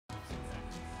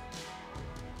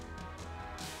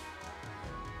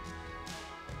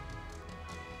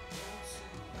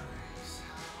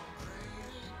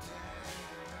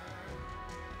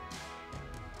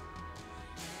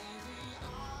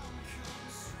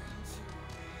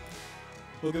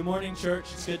Well, good morning,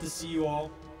 church. It's good to see you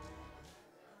all.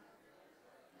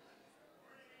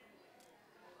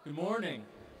 Good morning.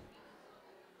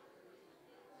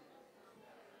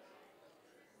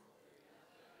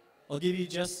 I'll give you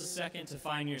just a second to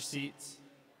find your seats.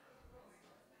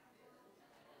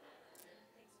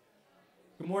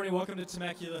 Good morning. Welcome to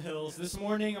Temecula Hills. This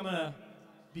morning, I'm going to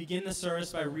begin the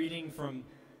service by reading from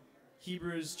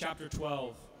Hebrews chapter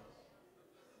 12.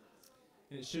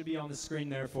 And it should be on the screen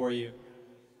there for you.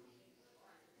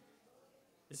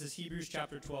 This is Hebrews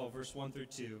chapter 12, verse 1 through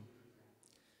 2.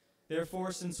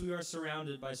 Therefore, since we are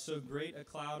surrounded by so great a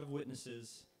cloud of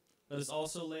witnesses, let us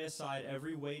also lay aside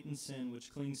every weight and sin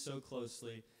which clings so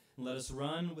closely, and let us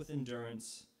run with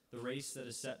endurance the race that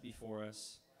is set before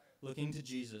us, looking to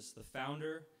Jesus, the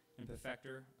founder and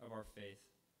perfecter of our faith,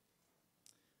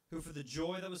 who for the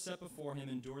joy that was set before him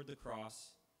endured the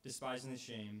cross, despising the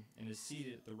shame, and is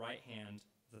seated at the right hand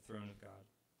of the throne of God.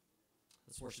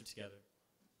 Let's worship together.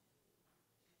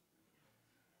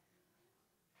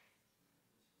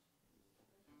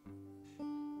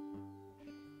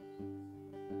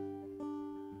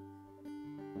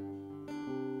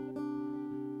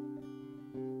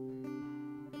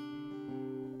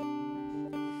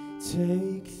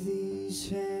 Take these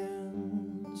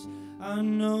hands, I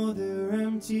know they're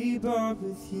empty, but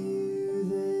with you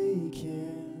they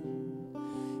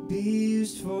can be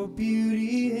used for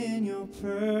beauty in your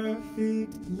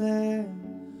perfect plan.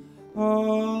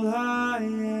 All I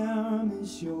am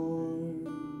is yours,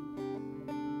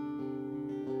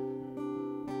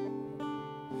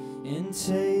 and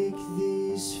take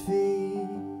these feet,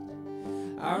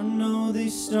 I know they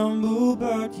stumble,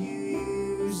 but you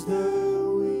use the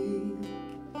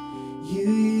You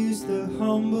use the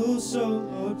humble, so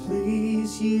Lord,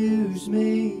 please use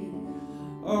me.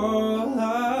 All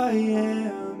I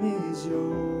am is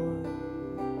yours.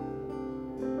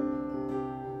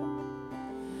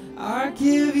 I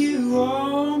give you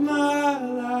all my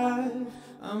life,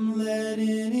 I'm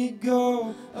letting it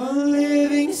go, a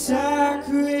living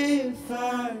sacrifice,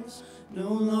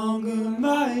 no longer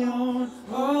my own.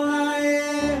 All I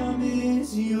am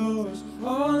is yours,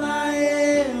 all I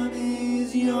am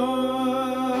is yours.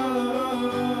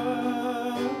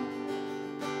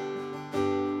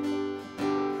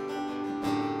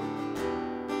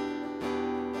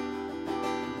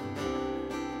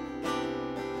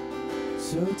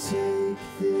 So take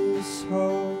this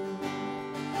heart,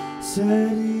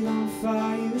 set it on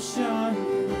fire,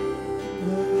 shining in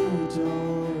the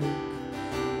dark.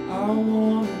 I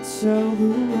want to tell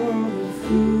the world of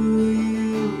who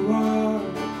you are.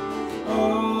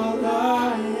 All I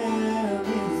am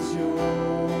is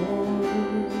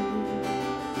yours.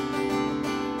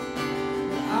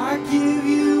 I give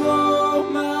you all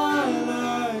my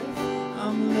life,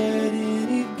 I'm letting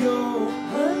it go,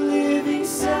 a living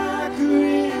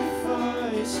sacrifice,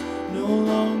 no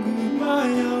longer my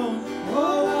own.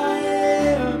 All I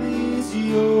am is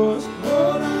yours,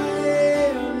 all I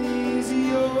am is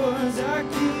yours. I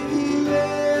give you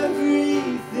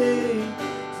everything,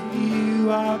 to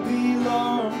you I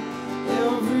belong,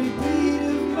 every beat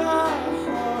of my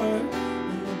heart,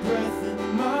 and the breath in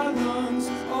my lungs.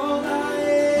 All I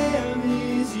am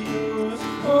is yours,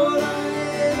 all I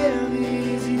am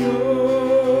is yours.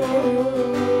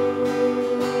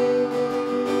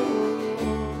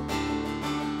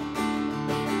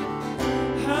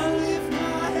 I lift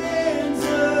my hands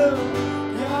up,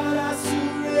 God, I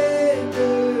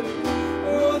surrender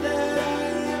all that I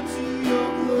am to your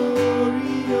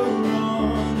glory, your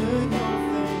honor, your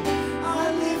fame. I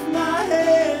lift my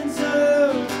hands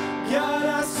up, God,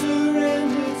 I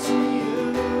surrender to you.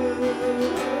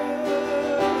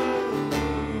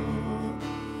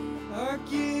 I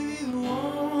give you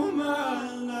all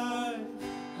my life,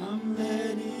 I'm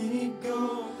letting it go,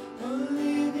 a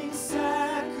living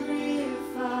sacrifice,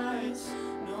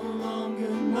 no longer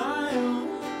my own.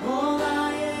 All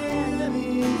I am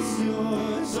is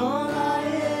yours, all I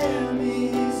am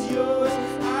is yours.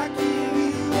 I give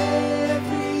you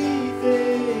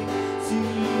everything, to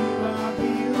you I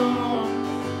belong,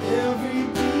 every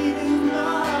beat of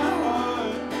my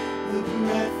heart, the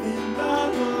breath in my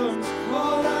lungs.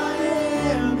 All I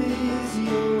am is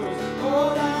yours,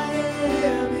 all I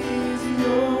am is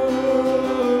yours.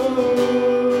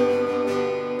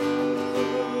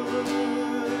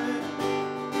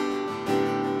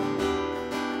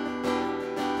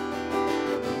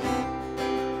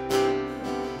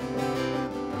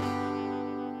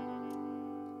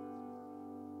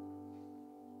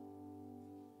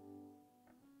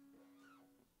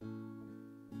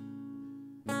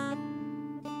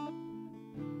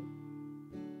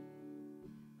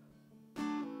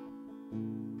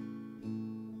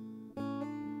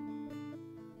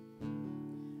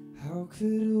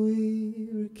 could we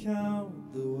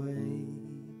recount the ways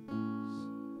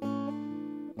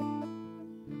that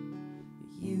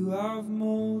you have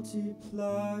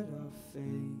multiplied our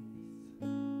faith?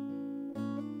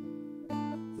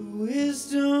 The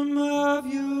wisdom of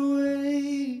your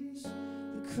ways,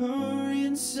 the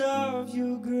currents of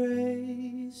your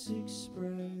grace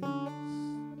express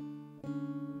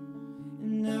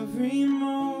in every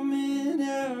moment,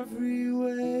 every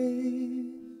wave,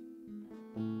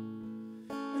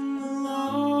 and the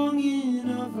longing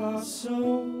of our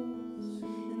souls,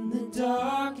 in the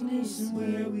darkness and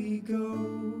where we go.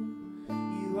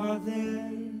 You are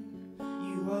there,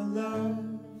 you are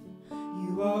love,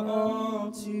 you are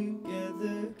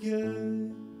altogether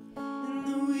good. In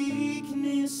the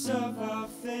weakness of our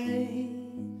faith,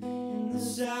 in the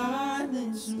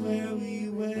silence where we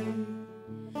wait,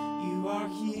 you are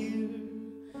here,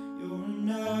 you're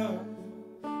enough,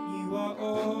 you are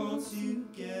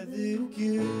altogether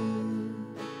good.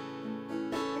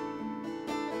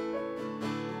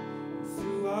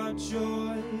 Through our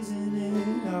joys and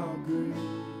in our grief,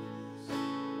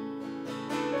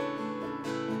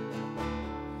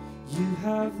 you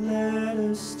have led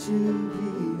us to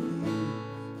believe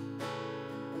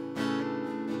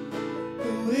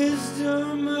the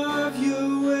wisdom of your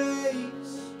ways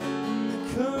and the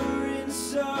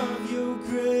currents of your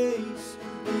grace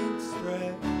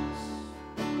express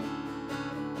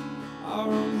our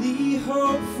only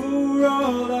hope for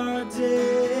all our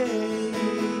days,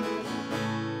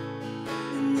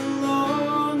 in the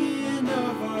longing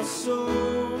of our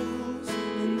souls,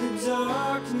 in the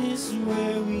darkness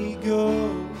where we go.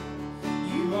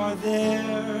 You are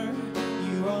there,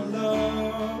 you are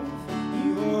love,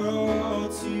 you are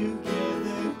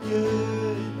altogether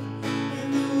good. In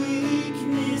the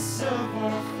weakness of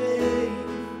our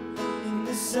faith, in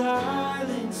the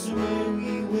silence where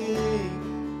we wait,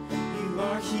 you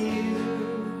are here,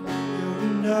 you're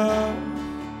enough,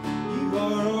 you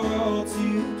are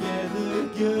altogether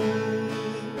good.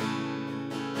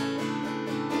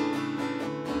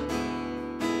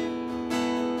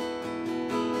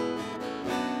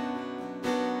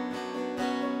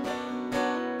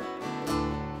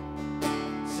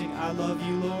 I love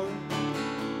you, Lord.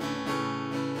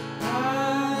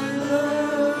 I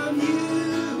love you,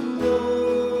 Lord.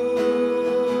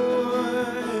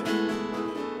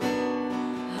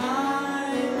 I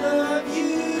love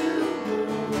you,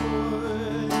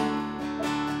 Lord.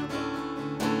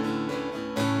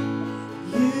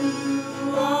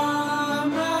 You are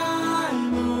my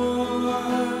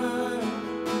Lord.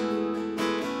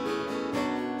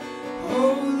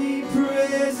 Holy,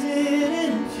 present,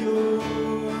 and pure.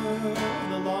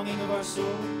 Our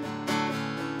soul,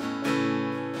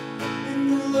 in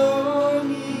the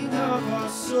longing of our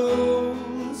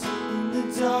souls, in the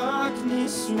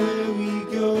darkness where we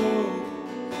go.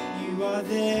 You are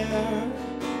there,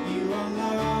 you are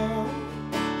love,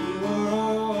 you are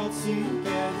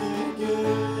altogether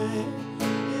good.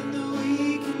 In the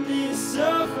weakness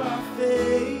of our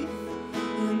faith,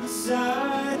 in the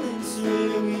silence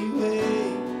where we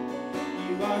wait,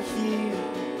 you are here,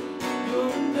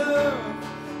 you're enough.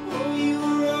 Oh, you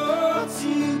are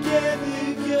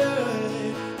altogether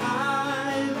good. I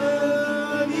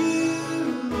love you,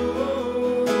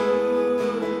 Lord.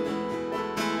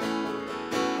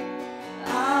 I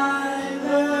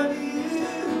love you,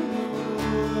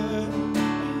 Lord.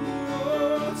 You are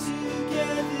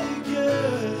altogether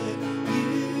good.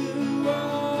 You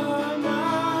are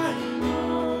my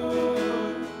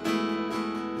Lord.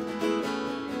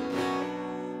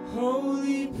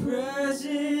 Holy,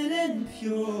 present, and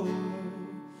pure.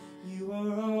 You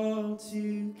are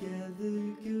altogether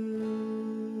good.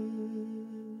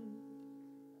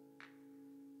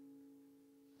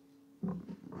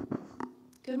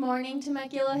 Good morning,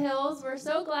 Temecula Hills. We're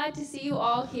so glad to see you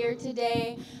all here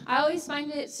today. I always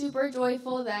find it super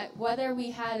joyful that whether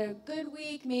we had a good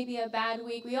week, maybe a bad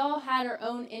week, we all had our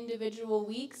own individual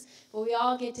weeks, but we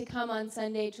all get to come on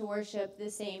Sunday to worship the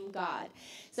same God.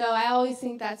 So I always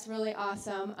think that's really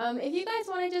awesome. If you guys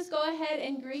want to just go ahead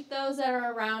and greet those that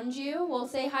are around you, we'll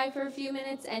say hi for a few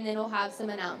minutes and then we'll have some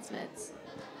announcements.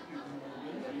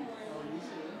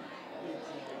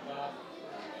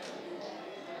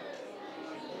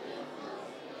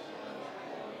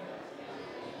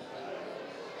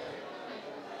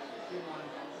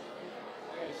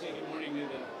 Say good morning to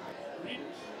the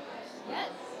readers.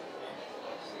 Yes.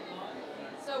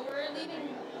 So we're gonna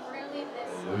leave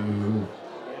this. You're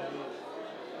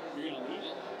gonna leave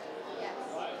it? Yes.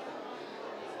 Why?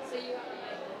 So you have a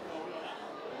mic.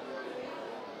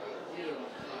 Either one.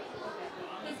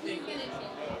 He's gonna take it.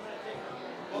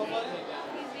 Well, what? He's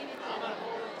gonna take it.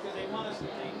 Because they want us to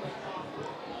take like coffee.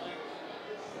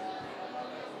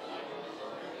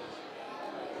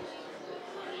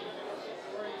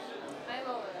 I'm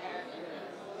over there.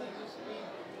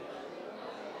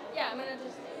 Yeah, I'm gonna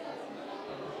just.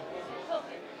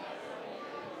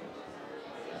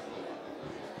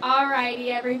 Alrighty,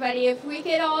 everybody. If we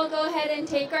could all go ahead and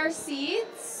take our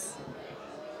seats.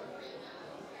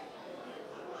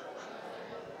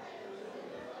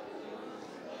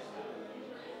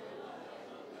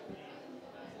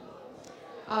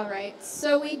 All right,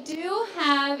 so we do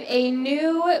have a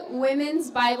new women's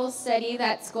Bible study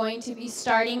that's going to be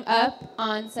starting up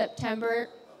on September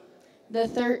the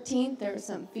 13th. There was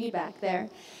some feedback there.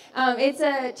 It's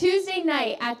a Tuesday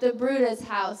night at the Bruda's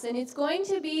house, and it's going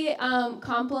to be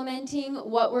complementing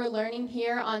what we're learning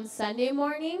here on Sunday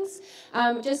mornings,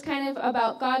 just kind of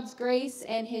about God's grace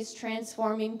and his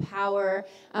transforming power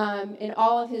in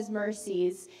all of his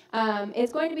mercies.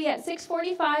 It's going to be at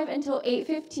 6:45 until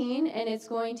 8:15, and it's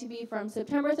going to be from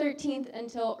September 13th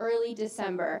until early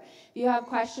December. If you have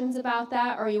questions about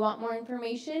that or you want more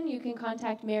information, you can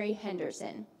contact Mary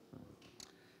Henderson.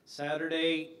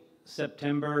 Saturday,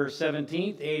 September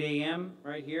 17th, 8 a.m.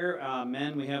 right here.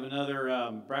 Men, we have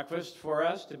another breakfast for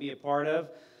us to be a part of.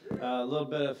 A little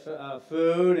bit of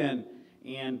food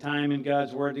and time in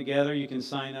God's Word together. You can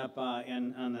sign up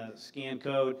on the scan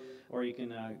code, or you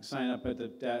can sign up at the,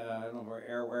 I don't know where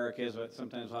Eric is, but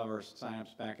sometimes we'll have our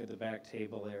sign-ups back at the back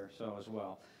table there, so as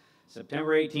well.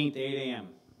 September 18th, 8 a.m.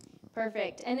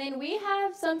 Perfect. And then we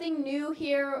have something new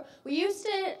here. We used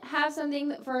to have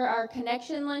something for our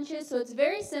connection lunches, so it's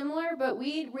very similar, but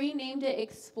we renamed it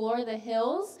Explore the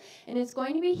Hills, and it's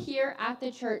going to be here at the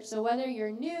church. So whether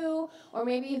you're new or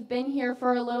maybe you've been here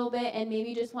for a little bit and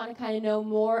maybe just want to kind of know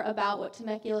more about what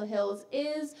Temecula Hills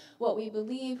is, what we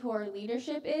believe, who our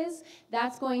leadership is,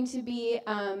 that's going to be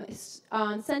on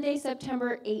Sunday,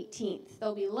 September 18th.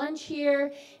 There'll be lunch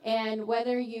here, and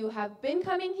whether you have been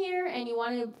coming here and you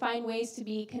want to find ways to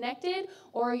be connected,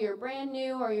 or you're brand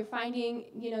new, or you're finding,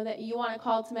 that you want to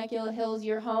call Temecula Hills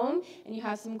your home, and you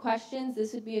have some questions,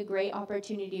 this would be a great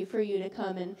opportunity for you to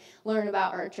come and learn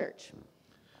about our church.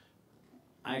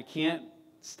 I can't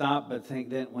stop but think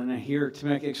that when I hear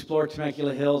Explore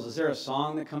Temecula Hills, is there a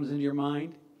song that comes into your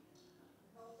mind?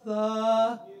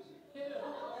 The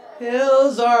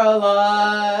hills are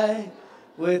alive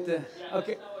with the,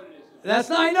 okay. That's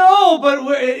not, I know, but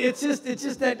it's just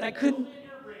that I couldn't.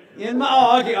 Okay, all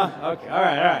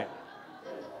right.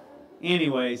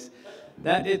 Anyways,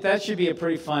 that should be a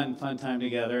pretty fun time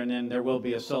together, and then there will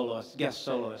be a guest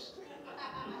soloist.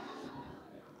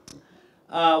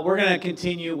 We're going to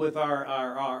continue with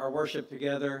our worship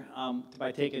together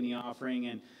by taking the offering,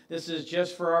 and this is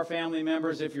just for our family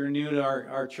members. If you're new to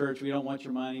our church, we don't want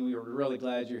your money. We are really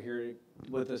glad you're here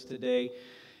with us today,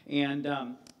 and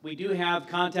we do have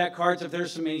contact cards if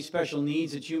there's any special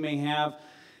needs that you may have.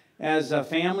 As a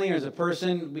family or as a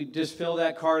person, we just fill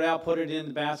that card out, put it in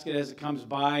the basket as it comes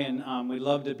by, and we'd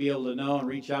love to be able to know and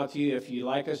reach out to you if you'd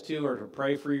like us to, or to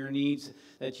pray for your needs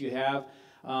that you have.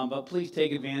 But please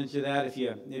take advantage of that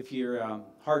if your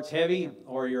heart's heavy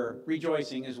or you're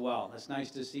rejoicing as well. It's nice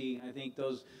to see, I think,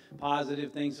 those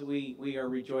positive things that we are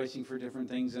rejoicing for different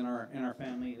things in our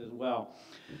family as well.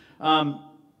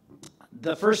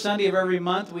 The first Sunday of every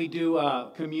month, we do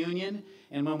communion.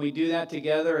 And when we do that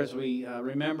together, as we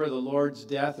remember the Lord's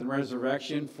death and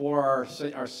resurrection for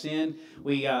our sin,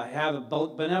 we have a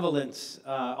benevolence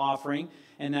offering,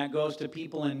 and that goes to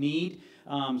people in need.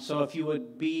 So if you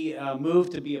would be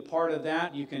moved to be a part of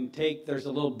that, you can there's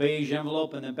a little beige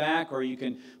envelope in the back, or you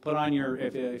can put on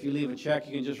if you leave a check,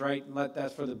 you can just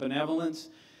that's for the benevolence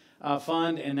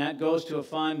fund, and that goes to a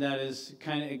fund that is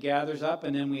it gathers up,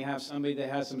 and then we have somebody that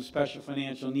has some special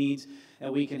financial needs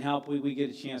that we can help. We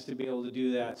get a chance to be able to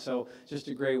do that. So just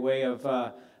a great way of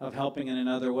helping in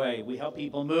another way. We help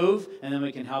people move, and then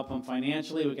we can help them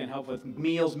financially. We can help with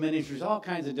meals, ministries, all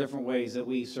kinds of different ways that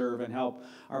we serve and help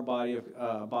our body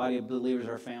of believers,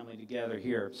 our family together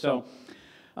here. So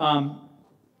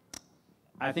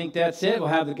I think that's it. We'll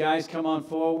have the guys come on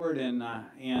forward, and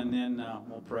then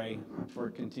we'll pray for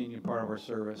a continued part of our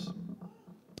service.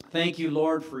 Thank you,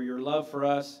 Lord, for your love for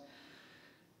us,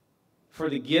 for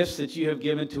the gifts that you have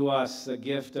given to us, the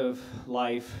gift of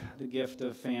life, the gift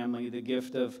of family, the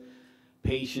gift of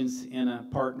patience in a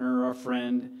partner or a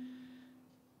friend,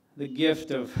 the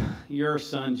gift of your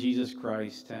Son, Jesus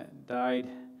Christ, that died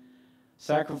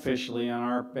sacrificially on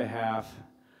our behalf,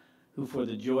 who for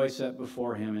the joy set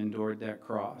before him endured that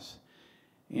cross.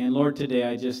 And Lord, today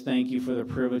I just thank you for the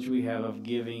privilege we have of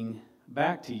giving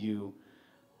back to you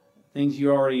things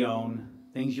you already own,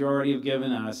 things you already have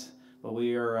given us, but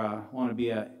we want to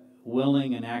be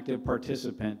willing and active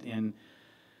participant in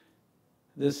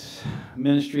this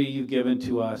ministry you've given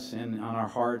to us and on our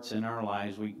hearts and our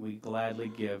lives. We gladly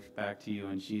give back to you.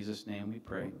 In Jesus' name we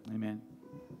pray. Amen.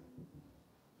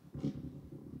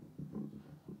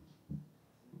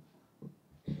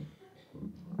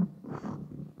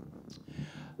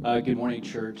 Good morning,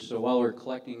 church. So while we're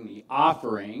collecting the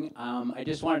offering, I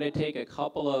just wanted to take a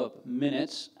couple of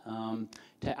minutes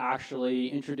to actually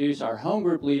introduce our home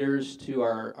group leaders to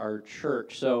our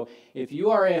church. So if you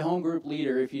are a home group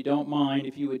leader, if you don't mind,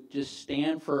 if you would just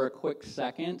stand for a quick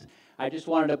second. I just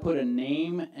wanted to put a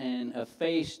name and a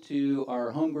face to our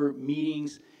home group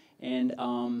meetings and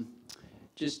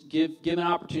just give an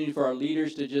opportunity for our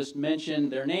leaders to just mention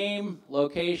their name,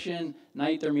 location,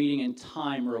 night they're meeting, and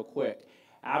time real quick.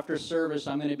 After service,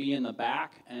 I'm going to be in the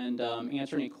back and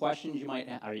answer any questions you might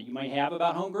have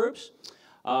about home groups.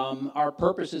 Our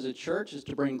purpose as a church is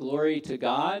to bring glory to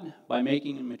God by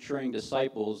making and maturing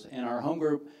disciples, and our home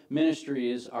group ministry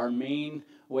is our main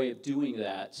way of doing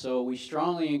that. So we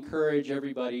strongly encourage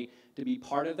everybody to be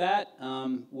part of that.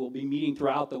 We'll be meeting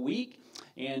throughout the week,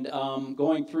 and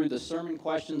going through the sermon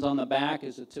questions on the back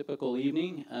is a typical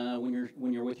evening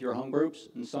when you're with your home groups.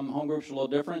 And some home groups are a little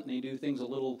different, and they do things a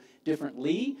little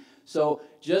differently. So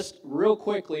just real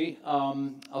quickly,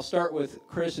 I'll start with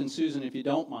Chris and Susan, if you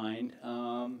don't mind,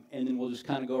 and then we'll just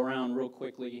kind of go around real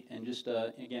quickly and just,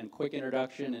 again, quick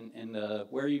introduction and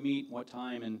where you meet, what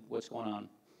time, and what's going on.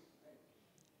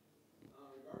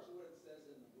 Regardless of what it says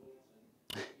in the bulletin,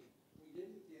 we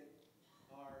didn't get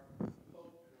our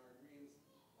hope and our dreams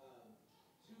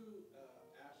to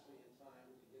Ashley in time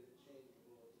to get it changed in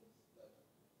bulletins. But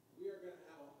we are going to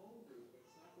have a home group, but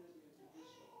it's not going to be a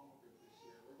traditional home group this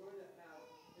year. We're going to have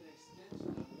an extension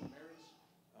of the marriage.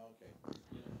 Okay.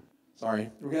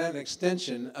 Sorry. We're going to have an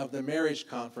extension of the marriage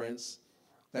conference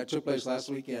that took place last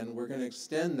weekend. We're going to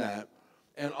extend that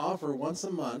and offer once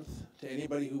a month to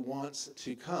anybody who wants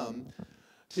to come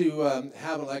to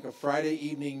have like a Friday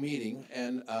evening meeting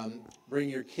and bring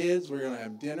your kids. We're going to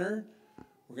have dinner.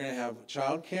 We're going to have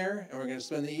childcare, and we're going to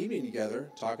spend the evening together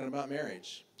talking about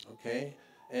marriage, okay?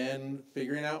 And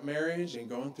figuring out marriage and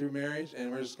going through marriage, and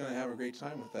we're just going to have a great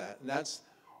time with that. And that's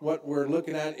what we're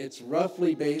looking at. It's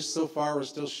roughly based so far. We're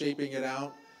still shaping it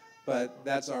out, but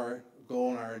that's our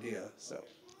goal and our idea. So,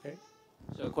 okay?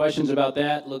 So questions about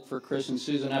that, look for Chris and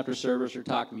Susan after service or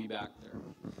talk to me back there.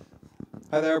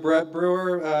 Hi there, Brett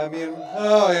Brewer.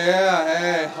 Oh, yeah,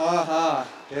 hey, ha-ha,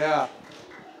 yeah.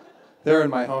 They're in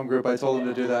my home group. I told them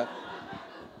to do that.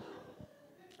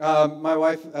 My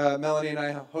wife, Melanie, and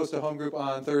I host a home group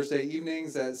on Thursday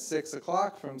evenings at 6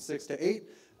 o'clock from 6 to 8.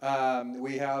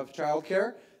 We have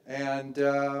childcare, and,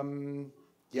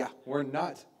 yeah, we're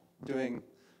not doing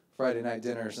Friday night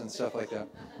dinners and stuff like that.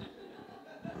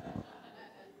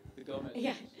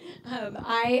 Yeah,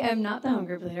 I am not the home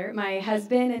group leader. My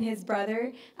husband and his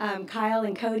brother, Kyle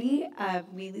and Cody,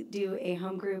 we do a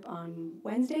home group on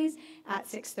Wednesdays at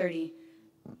 6:30.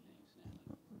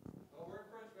 Oh, we're in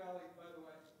French Valley, by the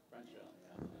way. French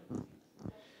Valley,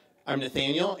 yeah. I'm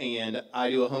Nathaniel, and I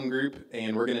do a home group,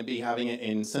 and we're going to be having it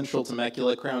in Central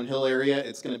Temecula, Crown Hill area.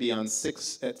 It's going to be on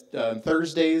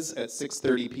Thursdays at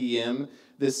 6:30 p.m.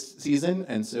 this season,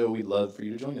 and so we'd love for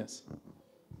you to join us.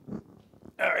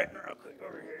 All right, real quick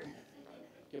over here.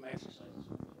 Get my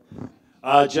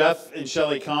exercise. Jeff and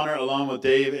Shelly Connor, along with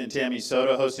Dave and Tammy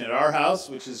Soto, hosting at our house,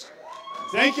 which is,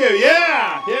 thank you,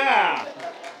 yeah.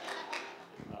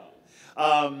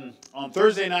 On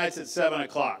Thursday nights at 7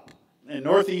 o'clock in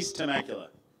Northeast Temecula.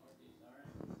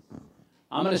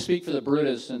 I'm going to speak for the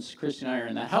Brutas since Christy and I are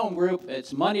in that home group.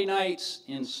 It's Monday nights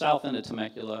in south end of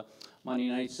Temecula. Monday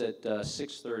nights at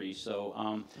 6:30.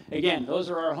 So, again, those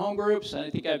are our home groups.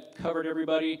 I think I've covered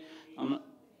everybody.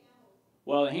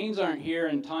 Well, the Haynes aren't here,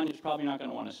 and Tanya's probably not going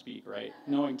to want to speak, right?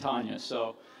 Knowing Tanya.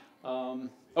 So,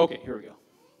 okay, here we go.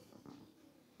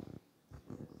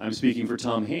 I'm speaking for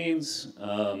Tom Haynes,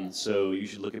 so you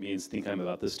should look at me and think I'm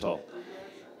about this tall.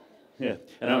 Yeah,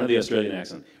 and I don't have the Australian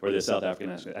accent or the South African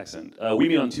accent. We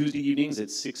meet on Tuesday evenings at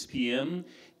 6 p.m.,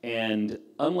 and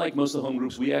unlike most of the home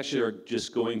groups, we actually are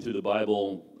just going through the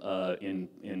Bible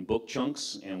in book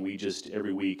chunks, and we just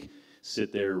every week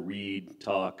sit there, read,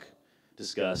 talk,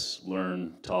 discuss,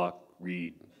 learn, talk,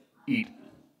 read, eat,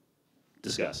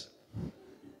 discuss.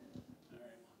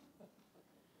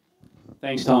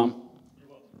 Thanks, Tom.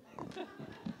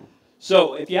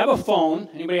 So if you have a phone,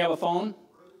 anybody have a phone?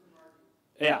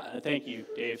 Yeah, thank you,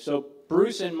 Dave. So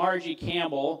Bruce and Margie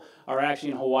Campbell are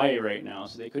actually in Hawaii right now,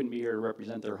 so they couldn't be here to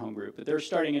represent their home group. But they're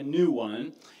starting a new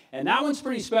one. And that one's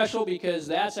pretty special because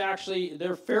that's actually,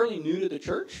 they're fairly new to the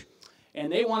church. And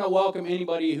they want to welcome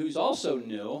anybody who's also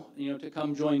new, to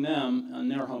come join them in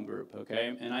their home group,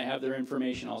 okay? And I have their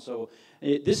information also.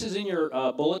 This is in your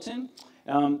bulletin,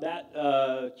 that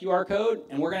QR code,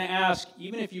 and we're going to ask,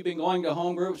 even if you've been going to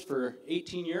home groups for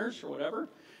 18 years or whatever,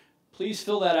 please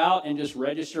fill that out and just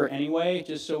register anyway,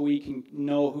 just so we can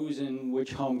know who's in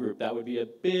which home group. That would be a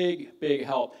big, big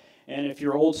help. And if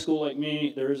you're old school like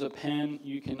me, there's a pen.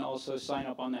 You can also sign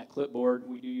up on that clipboard.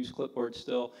 We do use clipboard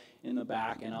still in the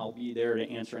back, and I'll be there to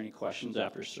answer any questions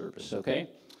after service, okay?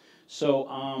 So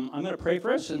I'm going to pray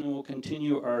for us, and then we'll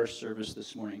continue our service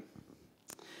this morning.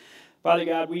 Father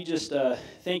God, we just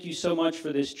thank you so much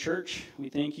for this church. We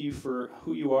thank you for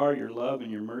who you are, your love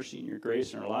and your mercy and your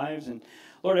grace in our lives. And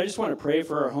Lord, I just want to pray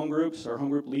for our home groups, our home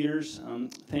group leaders.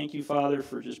 Thank you, Father,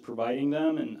 for just providing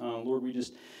them. And Lord, we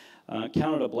just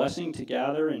count it a blessing to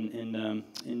gather and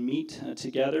meet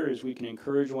together as we can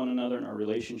encourage one another in our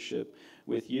relationship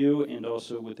with you and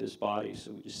also with this body.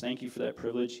 So we just thank you for that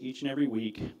privilege each and every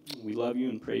week. We love you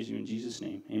and praise you in Jesus'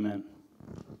 name. Amen.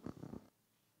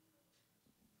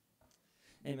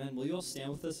 Amen. Will you all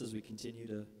stand with us as we continue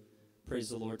to praise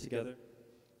the Lord together?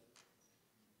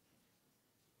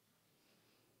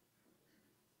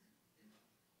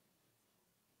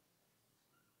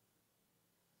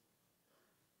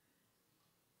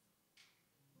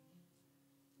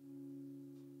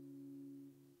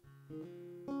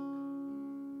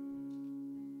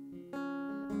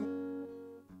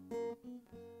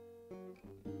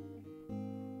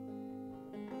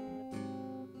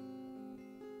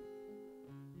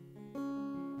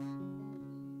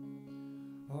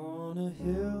 On a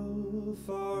hill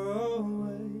far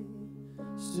away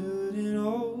stood an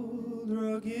old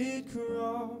rugged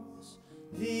cross,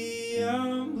 the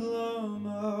emblem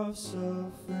of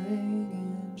suffering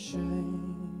and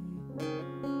shame.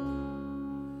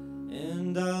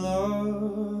 And I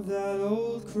love that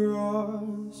old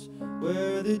cross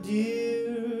where the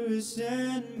dearest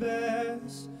and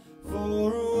best for a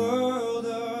world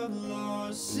of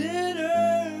lost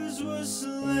sinners was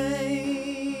slain.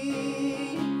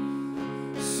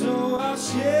 So I'll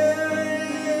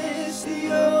cherish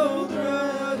the old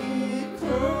rugged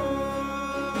cross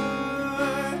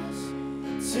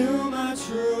till my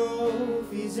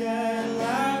trophies at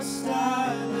last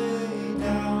I lay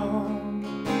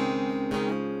down,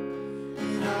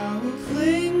 and I will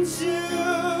cling to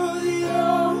the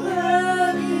old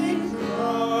rugged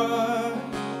cross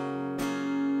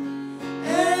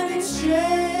and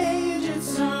exchange it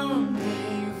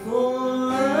someday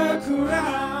for a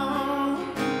crown.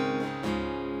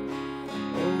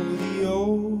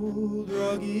 Old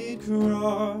rugged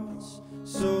cross,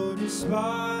 so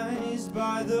despised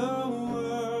by the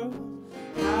world,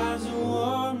 has a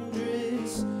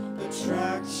wondrous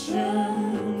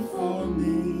attraction for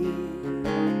me.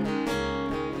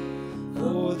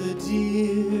 For the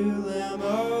dear Lamb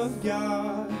of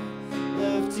God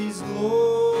left his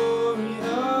glory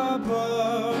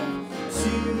above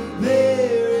to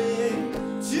bear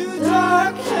it to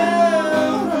dark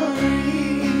Calvary.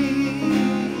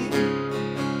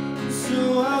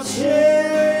 So I'll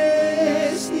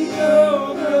cherish the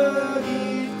old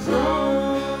rugged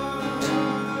cross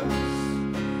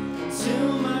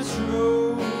till my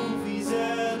trophies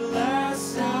at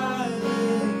last I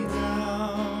lay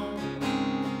down.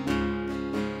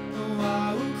 Oh,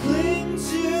 I will cling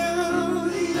to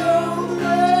the old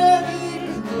rugged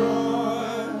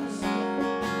cross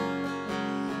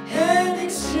and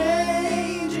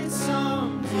exchange it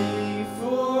someday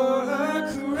for a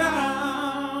crown.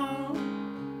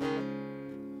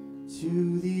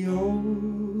 To the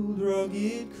old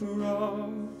rugged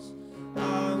cross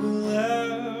I will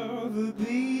ever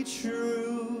be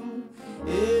true,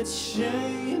 its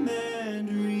shame and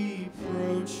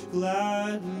reproach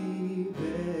gladly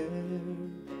bear.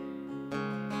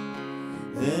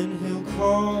 Then he'll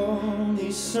call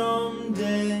me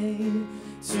someday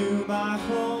to my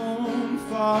home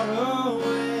far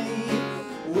away,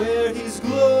 where his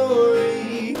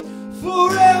glory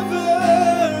forever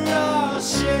I'll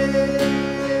share.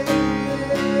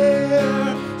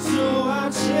 So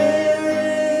I'll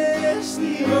cherish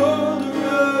the old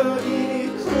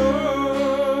rugged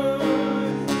cross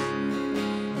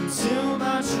until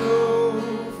my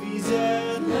trophies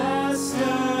at last I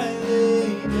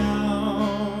lay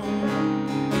down.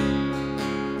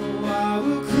 Oh, I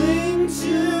will cling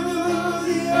to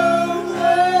the old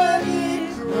rugged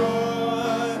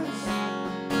cross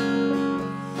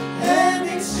and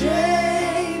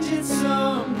exchange it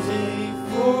someday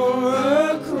for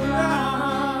a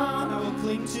crown. I will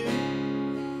cling to,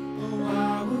 oh,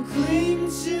 I will cling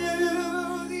to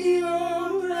the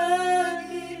old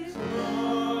rugged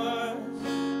cross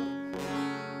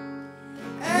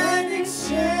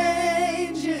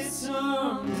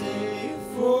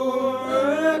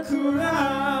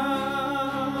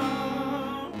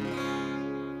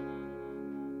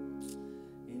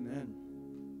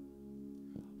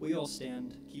We all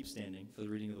stand, keep standing for the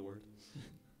reading of the word.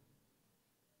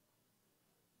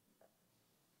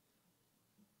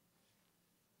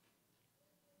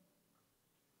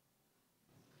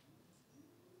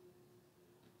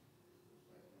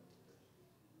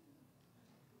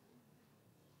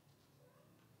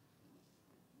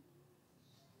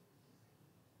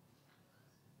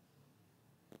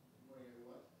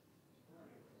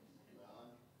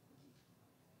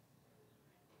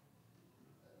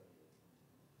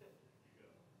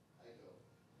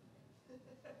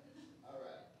 All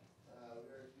right.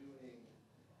 We are doing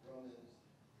Romans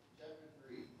chapter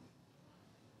 3,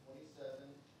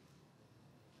 27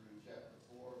 through chapter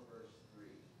 4, verse 3.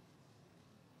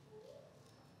 There we go.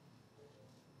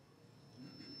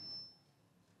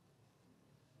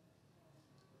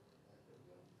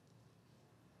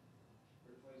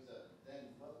 Verse 27.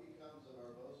 Then what becomes of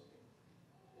our boasting?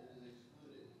 It is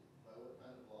excluded. By what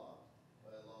kind of law?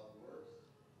 By the law of works?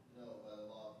 No, by the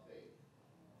law of faith.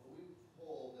 For we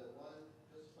hold that one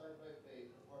justified by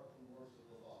faith apart from works of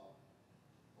the law.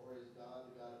 Or is God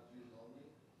the God of Jews only?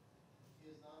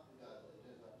 He is not the God of the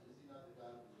Gentiles. Is he not the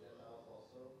God of the Gentiles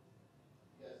also?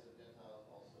 Yes, of Gentiles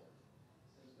also.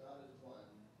 Since God is one,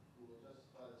 who will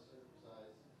justify the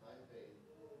circumcised by faith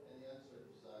and the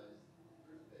uncircumcised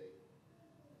through faith.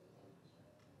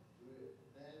 Do we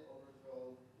then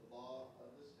overthrow the law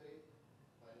of this faith?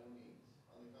 By no means.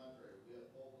 On the contrary, we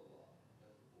uphold the law.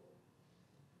 Chapter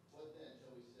 4. What then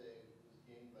shall we say was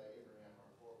gained by Abraham, our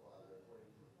forefather,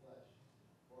 according to the flesh?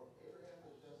 For Abraham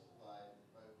was justified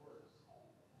by works.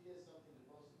 He has something to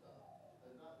boast about,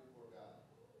 but not before God.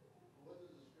 For what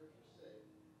does the scripture say?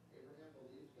 Abraham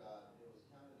believed God, and it was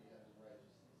counted to him as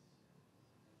righteousness.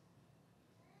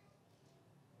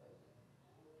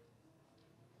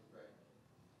 Right.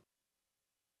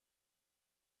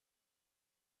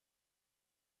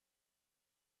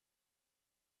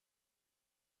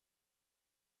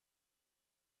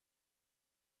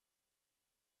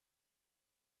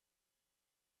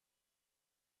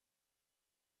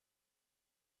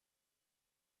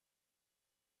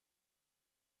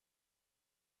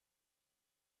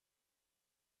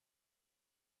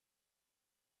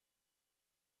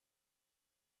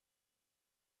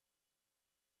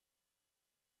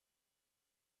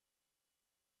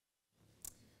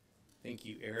 Thank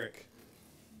you, Eric.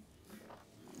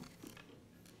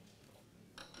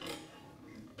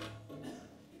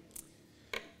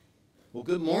 Well,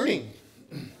 good morning.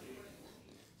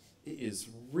 It is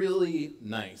really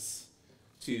nice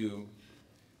to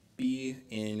be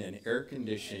in an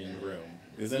air-conditioned room,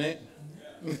 isn't it?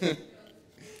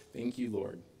 Thank you,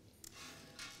 Lord.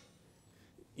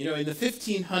 You know, in the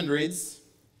 1500s,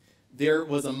 there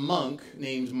was a monk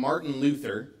named Martin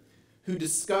Luther who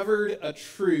discovered a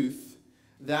truth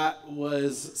that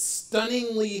was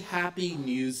stunningly happy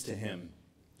news to him.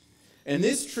 And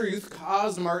this truth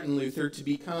caused Martin Luther to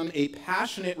become a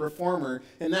passionate reformer,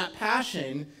 and that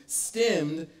passion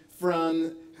stemmed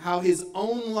from how his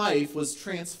own life was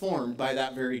transformed by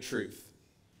that very truth.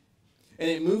 And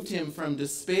it moved him from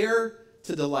despair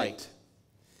to delight.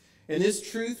 And this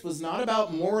truth was not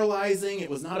about moralizing, it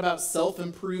was not about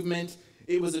self-improvement.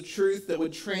 It was a truth that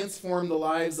would transform the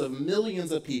lives of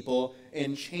millions of people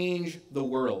and change the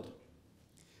world.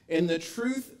 And the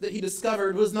truth that he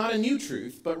discovered was not a new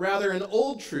truth, but rather an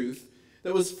old truth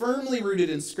that was firmly rooted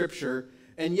in Scripture,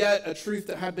 and yet a truth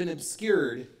that had been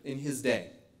obscured in his day.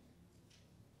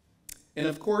 And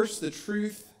of course, the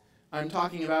truth I'm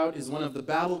talking about is one of the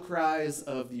battle cries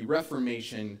of the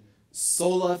Reformation,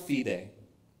 Sola Fide,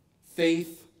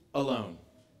 faith alone.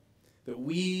 That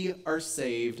we are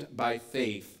saved by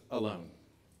faith alone.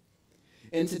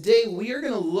 And today we are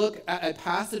going to look at a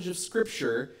passage of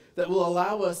Scripture that will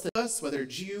allow us, whether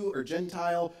Jew or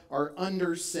Gentile, are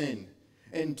under sin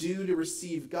and due to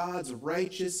receive God's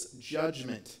righteous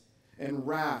judgment and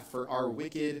wrath for our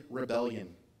wicked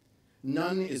rebellion.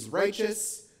 None is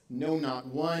righteous, no, not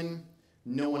one.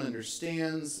 No one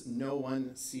understands, no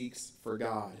one seeks for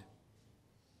God.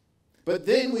 But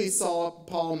then we saw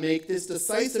Paul make this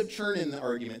decisive turn in the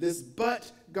argument, this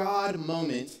but God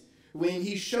moment, when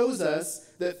he shows us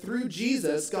that through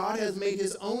Jesus, God has made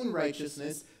his own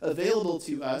righteousness available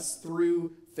to us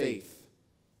through faith.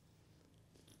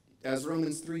 As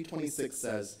Romans 3:26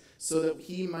 says, so that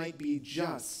he might be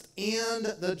just and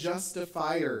the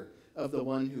justifier of the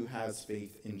one who has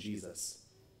faith in Jesus.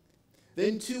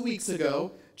 Then 2 weeks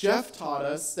ago, Jeff taught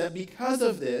us that because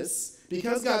of this,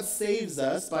 because God saves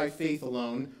us by faith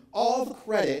alone, all the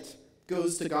credit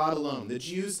goes to God alone. The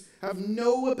Jews have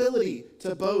no ability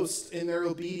to boast in their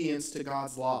obedience to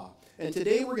God's law. And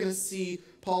today we're going to see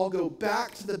Paul go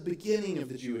back to the beginning of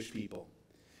the Jewish people.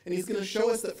 And he's going to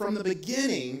show us that from the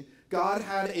beginning, God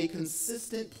had a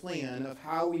consistent plan of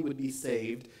how we would be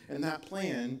saved, and that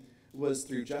plan was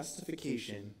through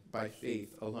justification by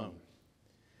faith alone.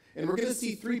 And we're going to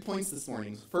see 3 points this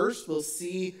morning. First, we'll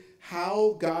see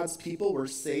how God's people were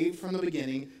saved from the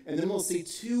beginning, and then we'll see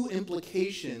 2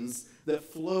 implications that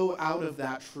flow out of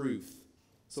that truth.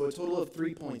 So a total of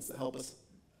 3 points that help us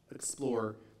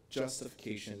explore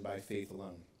justification by faith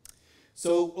alone.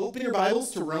 So open your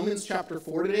Bibles to Romans chapter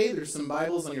 4 today. There's some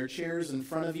Bibles on your chairs in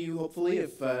front of you, hopefully,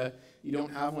 if you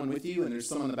don't have one with you, and there's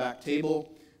some on the back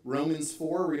table. Romans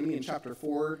 4, we're going to be in chapter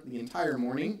 4 the entire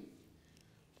morning.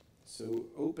 So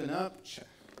open up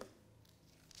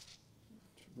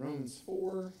Romans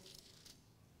 4.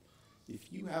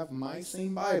 If you have my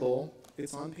same Bible,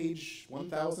 it's on page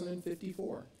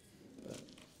 1054.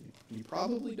 You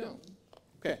probably don't.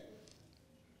 Okay.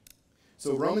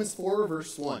 So Romans 4,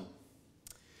 verse 1.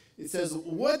 It says,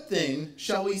 "What then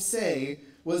shall we say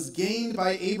was gained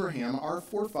by Abraham, our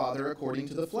forefather, according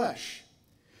to the flesh?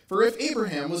 For if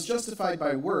Abraham was justified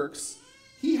by works,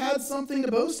 he had something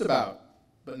to boast about,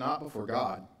 but not before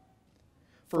God.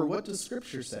 For what does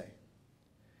Scripture say?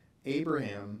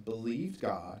 Abraham believed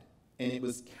God, and it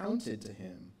was counted to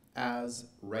him as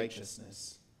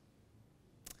righteousness."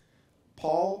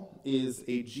 Paul is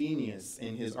a genius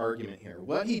in his argument here.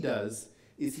 What he does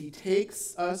is he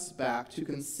takes us back to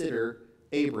consider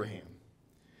Abraham,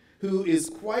 who is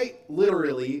quite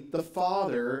literally the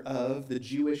father of the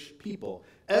Jewish people.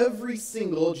 Every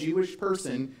single Jewish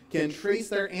person can trace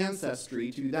their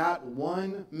ancestry to that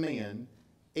one man,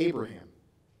 Abraham.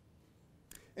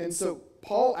 And so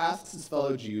Paul asks his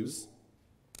fellow Jews,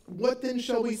 "What then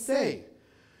shall we say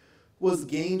was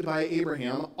gained by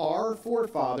Abraham, our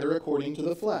forefather, according to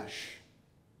the flesh?"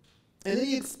 And then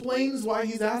he explains why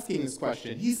he's asking this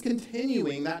question. He's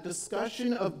continuing that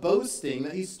discussion of boasting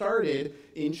that he started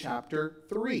in chapter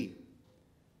 3.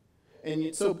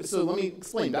 And so let me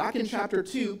explain. Back in chapter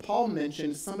 2, Paul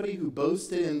mentioned somebody who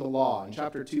boasted in the law. In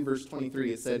chapter 2, verse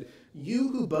 23, it said, "You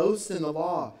who boast in the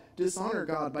law dishonor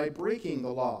God by breaking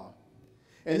the law."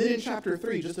 And then in chapter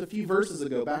 3, just a few verses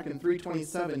ago, back in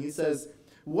 3:27, he says,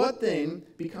 "What then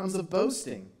becomes of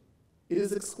boasting? It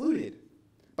is excluded.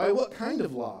 By what kind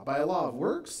of law? By a law of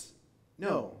works?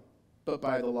 No, but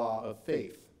by the law of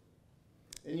faith."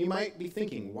 And you might be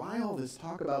thinking, why all this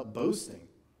talk about boasting?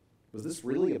 Was this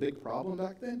really a big problem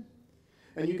back then?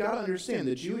 And you got to understand,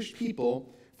 the Jewish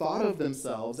people thought of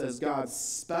themselves as God's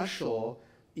special,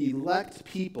 elect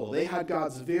people. They had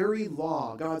God's very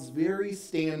law, God's very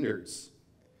standards.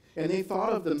 And they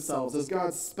thought of themselves as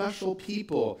God's special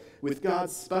people with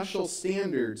God's special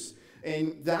standards.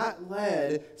 And that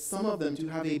led some of them to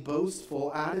have a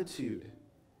boastful attitude.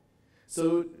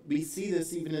 So we see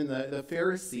this even in the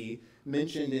Pharisee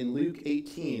mentioned in Luke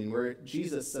 18, where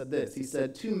Jesus said this. He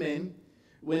said, 2 men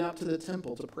went up to the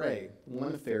temple to pray,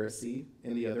 one a Pharisee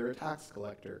and the other a tax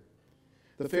collector.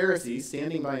 The Pharisee,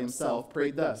 standing by himself,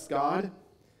 prayed thus, "God,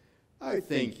 I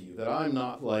thank you that I'm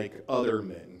not like other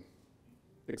men,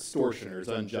 extortioners,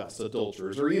 unjust,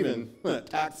 adulterers, or even a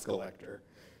tax collector.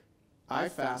 I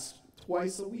fast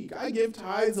twice a week. I give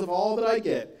tithes of all that I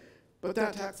get." But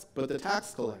the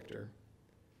tax collector,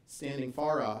 standing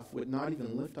far off, would not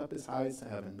even lift up his eyes to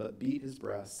heaven, but beat his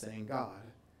breast, saying, "God,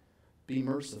 be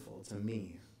merciful to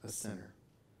me, a sinner."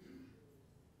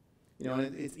 You know,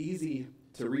 and it's easy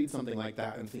to read something like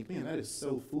that and think, man, that is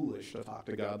so foolish to talk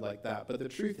to God like that. But the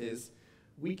truth is,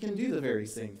 we can do the very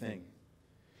same thing.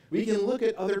 We can look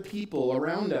at other people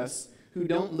around us who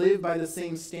don't live by the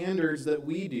same standards that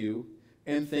we do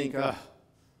and think, at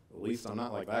least I'm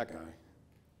not like that guy.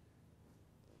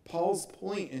 Paul's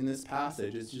point in this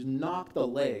passage is to knock the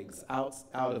legs out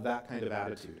of that kind of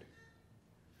attitude.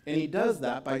 And he does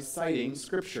that by citing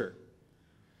Scripture.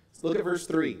 Let's look at verse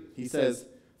 3. He says,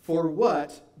 "For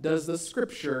what does the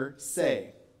Scripture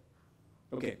say?"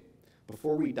 Okay,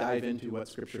 before we dive into what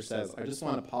Scripture says, I just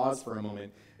want to pause for a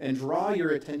moment and draw your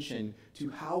attention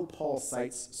to how Paul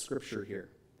cites Scripture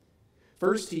here.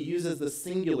 First, he uses the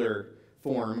singular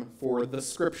form for the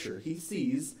Scripture. He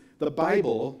sees the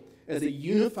Bible as a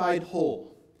unified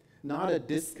whole, not a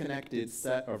disconnected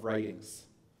set of writings.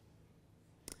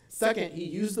 Second, he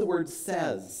used the word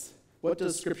 "says." What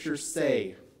does Scripture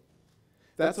say?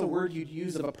 That's a word you'd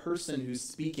use of a person who's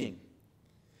speaking.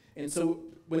 And so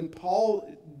when Paul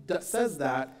says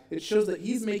that, it shows that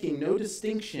he's making no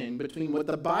distinction between what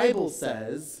the Bible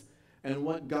says and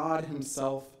what God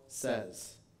himself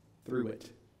says through it.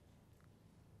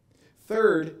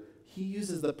 Third, he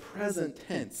uses the present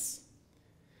tense.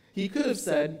 He could have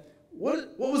said,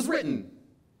 what was written?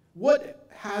 What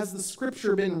has the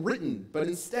Scripture been written? But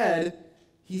instead,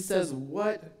 he says,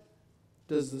 what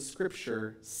does the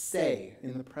Scripture say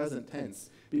in the present tense?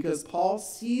 Because Paul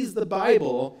sees the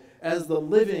Bible as the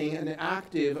living and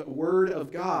active Word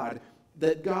of God.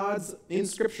 That in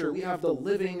Scripture, we have the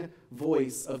living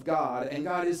voice of God, and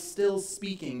God is still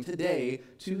speaking today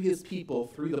to his people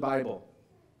through the Bible.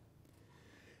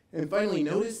 And finally,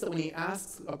 notice that when he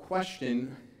asks a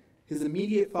question, his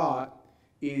immediate thought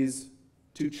is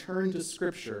to turn to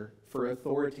Scripture for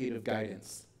authoritative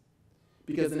guidance.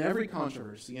 Because in every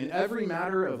controversy, in every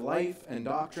matter of life and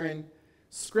doctrine,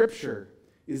 Scripture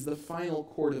is the final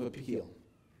court of appeal.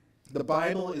 The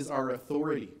Bible is our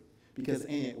authority, because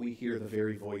in it we hear the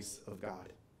very voice of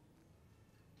God.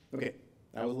 Okay,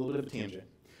 that was a little bit of a tangent.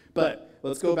 But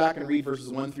let's go back and read verses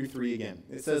 1 through 3 again.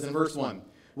 It says in verse 1,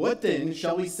 "What then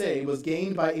shall we say was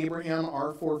gained by Abraham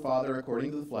our forefather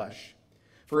according to the flesh?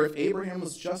 For if Abraham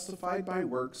was justified by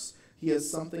works, he has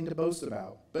something to boast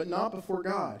about, but not before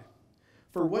God.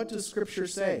 For what does Scripture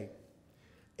say?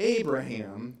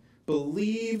 Abraham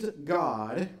believed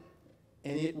God,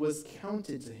 and it was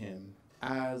counted to him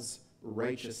as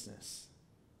righteousness."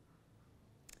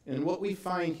 And what we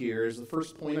find here is the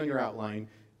first point on your outline.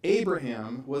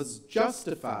 Abraham was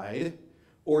justified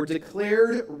or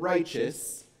declared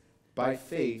righteous by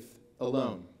faith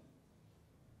alone.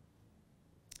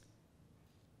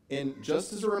 And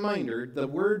just as a reminder, the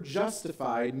word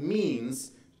justified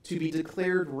means to be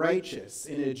declared righteous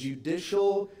in a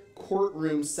judicial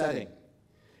courtroom setting.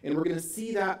 And we're going to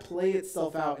see that play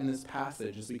itself out in this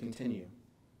passage as we continue.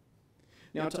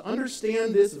 Now, to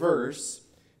understand this verse,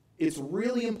 it's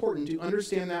really important to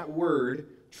understand that word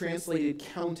translated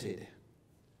counted.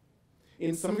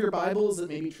 In some of your Bibles, it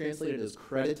may be translated as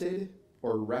credited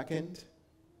or reckoned.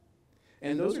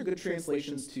 And those are good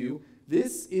translations too.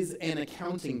 This is an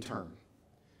accounting term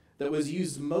that was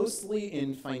used mostly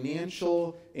in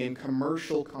financial and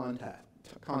commercial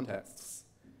contexts.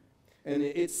 And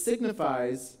it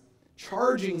signifies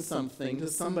charging something to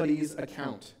somebody's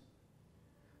account.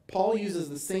 Paul uses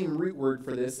the same root word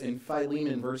for this in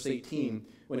Philemon verse 18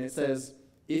 when it says,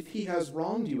 "If he has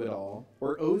wronged you at all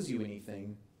or owes you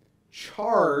anything,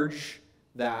 charge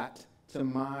that to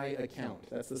my account."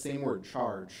 That's the same word,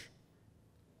 charge.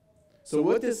 So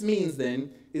what this means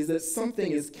then is that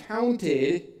something is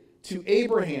counted to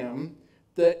Abraham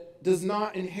that does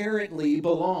not inherently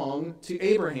belong to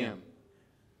Abraham.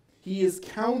 He is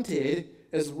counted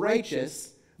as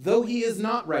righteous, though he is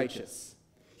not righteous.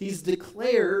 He's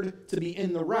declared to be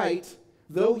in the right,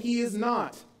 though he is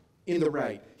not in the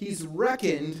right. He's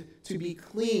reckoned to be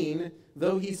clean,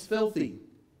 though he's filthy.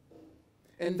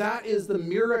 And that is the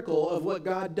miracle of what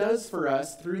God does for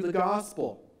us through the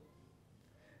gospel.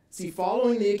 See,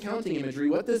 following the accounting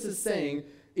imagery, what this is saying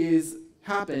is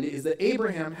that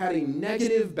Abraham had a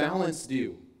negative balance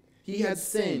due. He had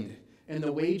sinned, and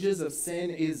the wages of sin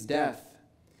is death.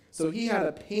 So he had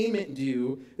a payment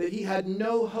due that he had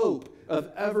no hope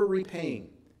of ever repaying.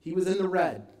 He was in the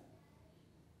red.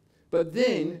 But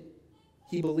then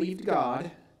he believed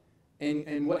God,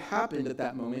 and what happened at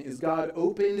that moment is God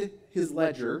opened his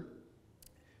ledger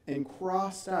and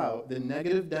crossed out the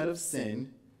negative debt of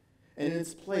sin, and in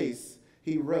its place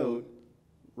he wrote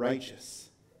righteous.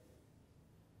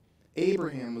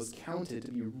 Abraham was counted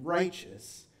to be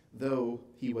righteous, though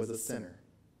he was a sinner.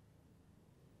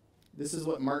 This is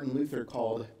what Martin Luther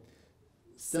called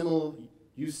simul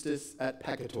justus et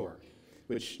peccator,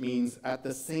 which means at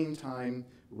the same time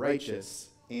righteous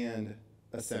and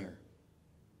a sinner.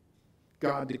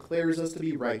 God declares us to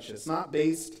be righteous, not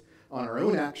based on our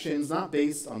own actions, not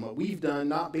based on what we've done,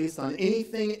 not based on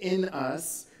anything in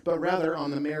us, but rather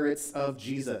on the merits of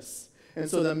Jesus. And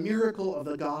so the miracle of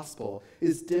the gospel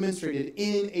is demonstrated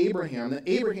in Abraham, that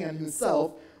Abraham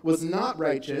himself was not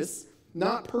righteous,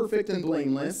 not perfect and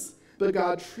blameless, but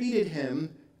God treated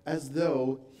him as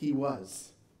though he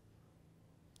was.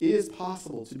 It is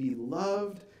possible to be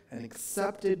loved and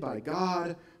accepted by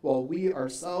God while we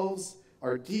ourselves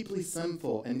are deeply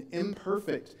sinful and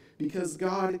imperfect, because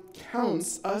God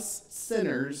counts us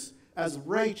sinners as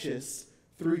righteous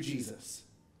through Jesus.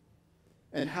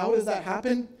 And how does that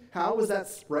happen? How was that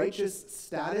righteous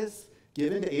status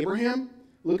given to Abraham?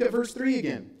 Look at verse 3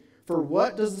 again. For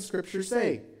what does the Scripture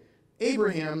say?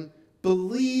 Abraham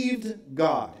believed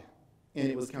God, and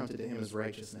it was counted to him as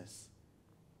righteousness.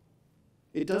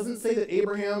 It doesn't say that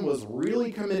Abraham was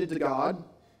really committed to God,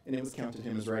 and it was counted to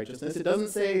him as righteousness. It doesn't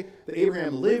say that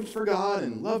Abraham lived for God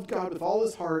and loved God with all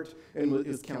his heart, and it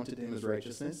was counted to him as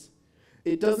righteousness.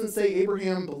 It doesn't say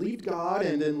Abraham believed God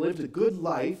and then lived a good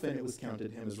life, and it was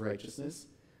counted to him as righteousness.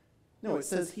 No, it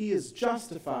says he is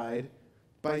justified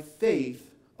by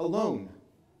faith alone.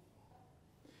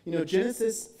 You know,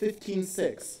 Genesis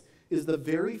 15:6 is the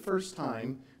very first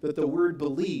time that the word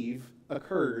believe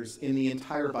occurs in the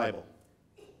entire Bible.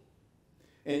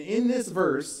 And in this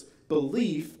verse,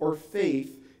 belief or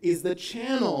faith is the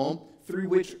channel through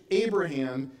which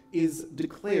Abraham is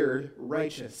declared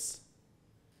righteous.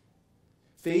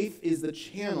 Faith is the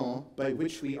channel by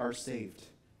which we are saved.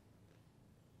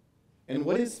 And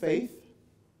what is faith?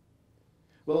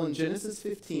 Well, in Genesis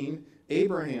 15,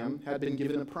 Abraham had been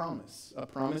given a promise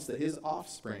that his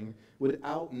offspring would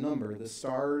outnumber the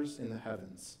stars in the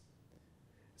heavens.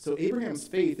 So Abraham's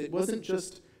faith, it wasn't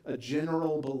just a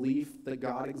general belief that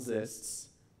God exists.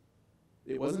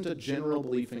 It wasn't a general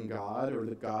belief in God or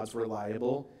that God's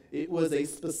reliable. It was a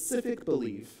specific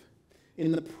belief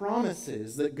in the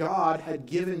promises that God had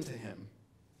given to him.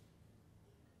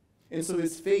 And so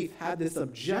his faith had this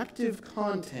objective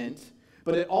content,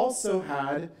 but it also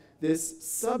had this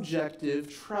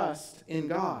subjective trust in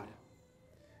God.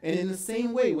 And in the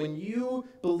same way, when you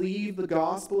believe the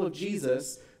gospel of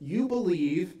Jesus, you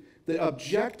believe the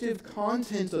objective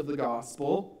content of the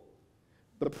gospel,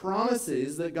 the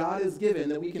promises that God has given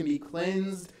that we can be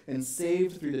cleansed and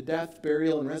saved through the death,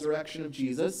 burial, and resurrection of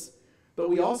Jesus.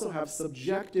 But we also have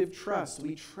subjective trust.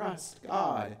 We trust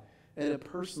God at a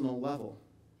personal level.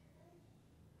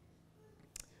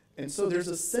 And so there's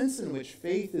a sense in which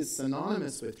faith is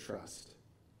synonymous with trust.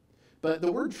 But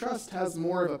the word trust has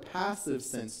more of a passive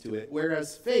sense to it,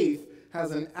 whereas faith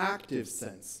has an active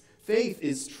sense. Faith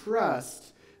is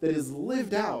trust that is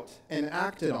lived out and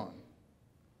acted on.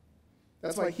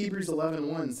 That's why Hebrews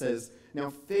 11:1 says,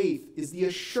 "Now faith is the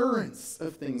assurance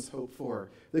of things hoped for,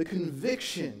 the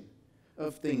conviction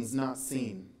of things not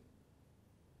seen."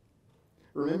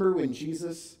 Remember when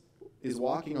Jesus is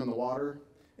walking on the water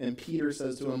and Peter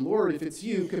says to him, "Lord, if it's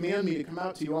you, command me to come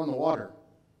out to you on the water."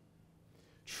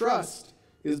 Trust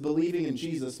is believing in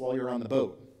Jesus while you're on the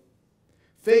boat.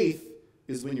 Faith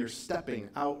is when you're stepping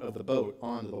out of the boat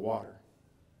onto the water.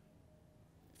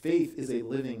 Faith is a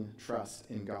living trust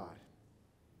in God.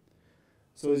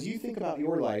 So as you think about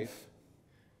your life,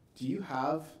 do you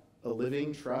have a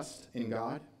living trust in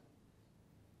God?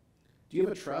 Do you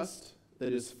have a trust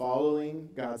that is following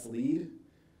God's lead,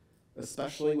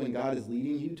 especially when God is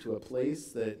leading you to a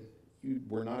place that you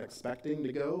were not expecting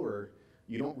to go or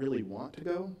you don't really want to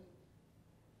go?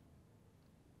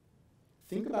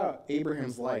 Think about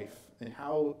Abraham's life and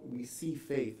how we see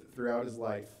faith throughout his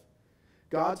life.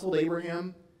 God told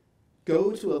Abraham,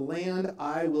 "Go to a land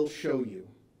I will show you."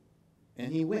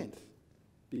 And he went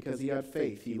because he had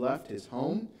faith. He left his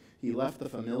home. He left the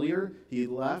familiar. He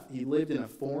lived in a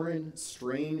foreign,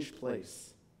 strange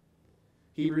place.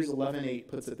 Hebrews 11:8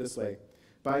 puts it this way: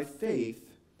 "By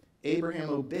faith, Abraham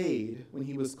obeyed when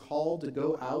he was called to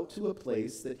go out to a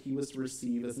place that he was to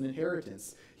receive as an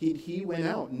inheritance." He went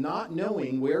out not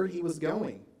knowing where he was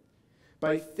going.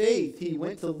 By faith, he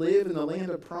went to live in the land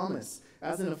of promise,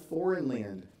 as in a foreign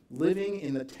land, living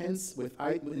in tents with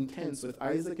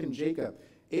Isaac and Jacob,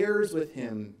 heirs with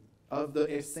him of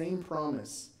the same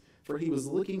promise. For he was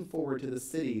looking forward to the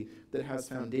city that has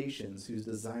foundations, whose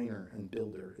designer and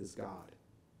builder is God.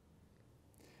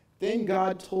 Then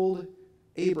God told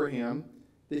Abraham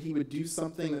that he would do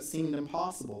something that seemed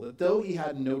impossible, that though he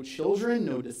had no children,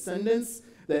 no descendants,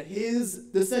 that his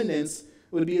descendants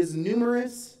would be as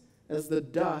numerous as the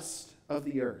dust of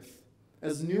the earth,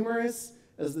 as numerous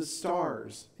as the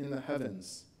stars in the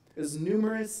heavens, as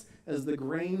numerous as the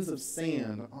grains of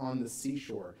sand on the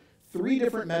seashore. 3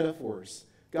 different metaphors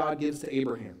God gives to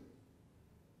Abraham.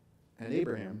 And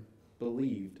Abraham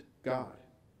believed God.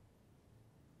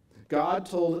 God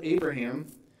told Abraham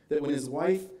that when his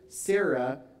wife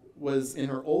Sarah was in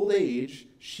her old age,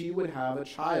 she would have a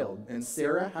child. And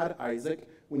Sarah had Isaac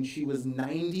when she was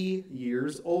 90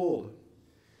 years old.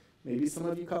 Maybe some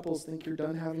of you couples think you're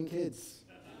done having kids.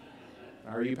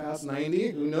 Are you past 90?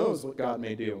 Who knows what God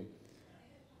may do?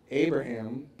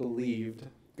 Abraham believed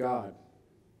God.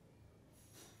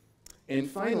 And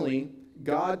finally,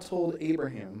 God told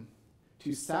Abraham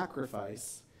to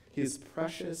sacrifice his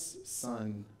precious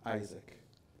son, Isaac,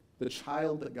 the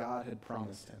child that God had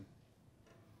promised him.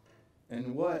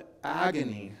 And what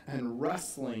agony and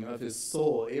wrestling of his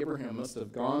soul Abraham must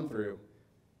have gone through.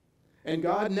 And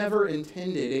God never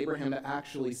intended Abraham to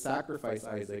actually sacrifice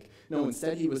Isaac. No,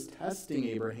 instead he was testing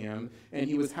Abraham, and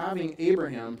he was having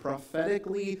Abraham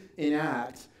prophetically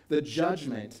enact the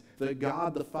judgment that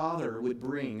God the Father would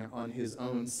bring on his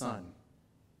own son.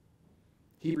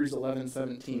 Hebrews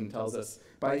 11:17 tells us,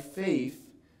 "By faith,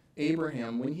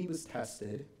 Abraham, when he was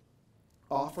tested,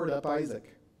 offered up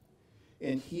Isaac.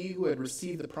 And he who had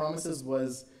received the promises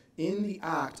was in the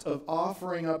act of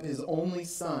offering up his only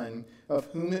son, of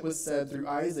whom it was said, through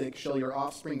Isaac shall your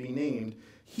offspring be named,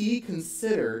 he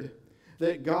considered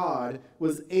that God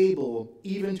was able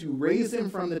even to raise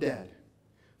him from the dead,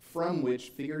 from which,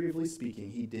 figuratively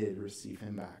speaking, he did receive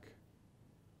him back.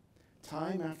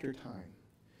 Time after time,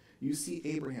 you see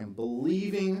Abraham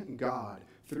believing God,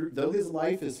 though his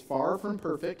life is far from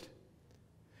perfect,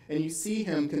 and you see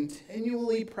him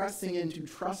continually pressing into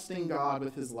trusting God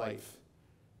with his life.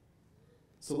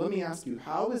 So let me ask you,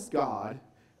 how is God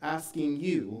asking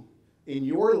you in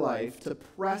your life to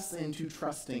press into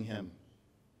trusting him?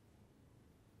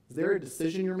 Is there a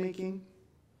decision you're making?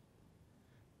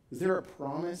 Is there a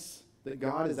promise that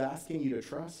God is asking you to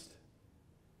trust?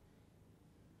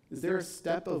 Is there a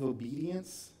step of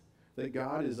obedience that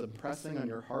God is impressing on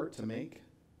your heart to make?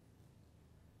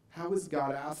 How is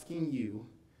God asking you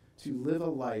to live a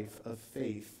life of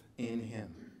faith in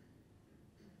him?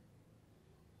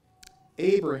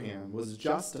 Abraham was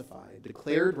justified,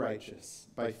 declared righteous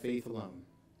by faith alone.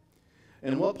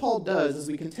 And what Paul does as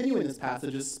we continue in this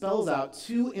passage is spells out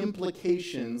two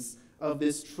implications of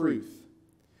this truth.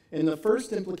 And the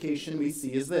first implication we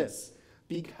see is this: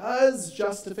 because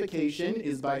justification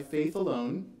is by faith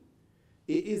alone,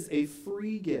 it is a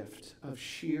free gift of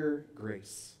sheer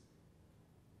grace.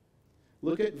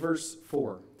 Look at verse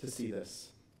 4 to see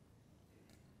this.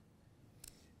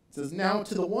 It says, "Now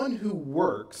to the one who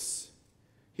works,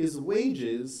 his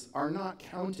wages are not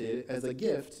counted as a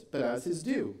gift, but as his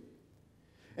due.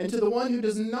 And to the one who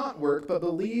does not work, but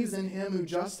believes in him who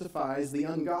justifies the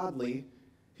ungodly,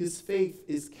 his faith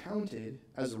is counted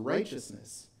as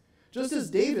righteousness." Just as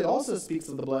David also speaks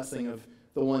of the blessing of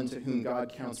the one to whom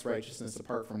God counts righteousness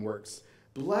apart from works.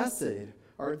 "Blessed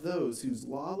are those whose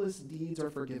lawless deeds are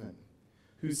forgiven,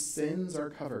 whose sins are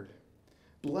covered.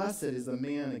 Blessed is the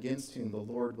man against whom the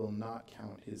Lord will not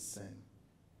count his sin."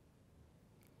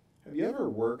 Have you ever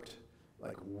worked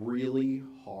really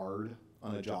hard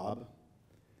on a job?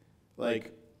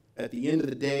 At the end of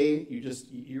the day,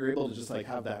 you're able to just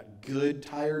have that good,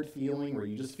 tired feeling where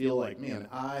you just feel like, man,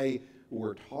 I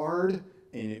worked hard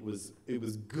and it was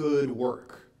good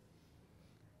work.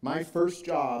 My first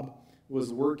job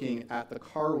was working at the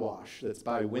car wash that's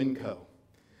by Winco.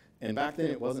 And back then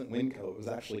it wasn't Winco, it was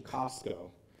actually Costco.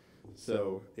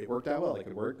 So it worked out well. I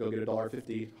could work, go get a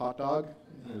 $1.50 hot dog.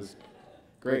 It was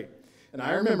great. And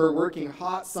I remember working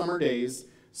hot summer days,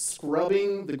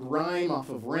 scrubbing the grime off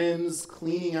of rims,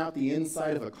 cleaning out the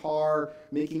inside of a car,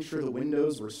 making sure the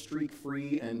windows were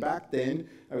streak-free. And back then,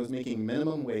 I was making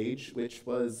minimum wage, which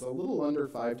was a little under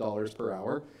 $5 per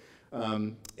hour.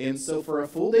 And so for a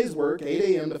full day's work, 8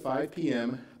 a.m. to 5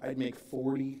 p.m., I'd make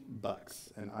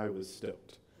 $40, and I was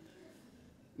stoked.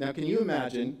 Now, can you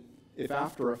imagine if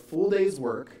after a full day's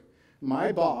work,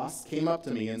 my boss came up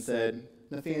to me and said,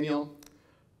 "Nathaniel,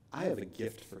 I have a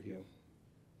gift for you.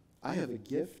 I have a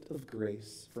gift of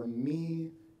grace from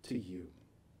me to you."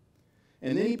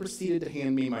 And then he proceeded to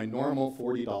hand me my normal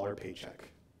 $40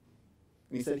 paycheck.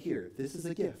 And he said, "Here, this is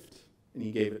a gift." And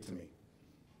he gave it to me.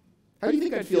 How do you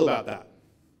think I'd feel about that?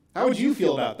 How would you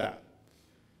feel about that?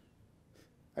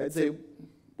 I'd say,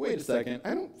 wait a second,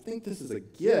 I don't think this is a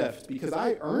gift because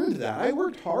I earned that. I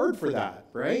worked hard for that,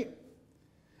 right?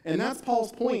 And that's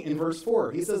Paul's point in verse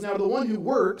 4. He says, "Now to the one who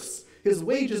works, his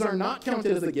wages are not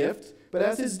counted as a gift, but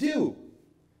as his due."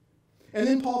 And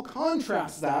then Paul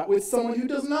contrasts that with someone who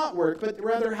does not work, but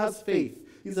rather has faith.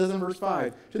 He says in verse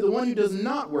 5, "To the one who does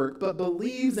not work, but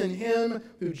believes in him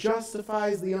who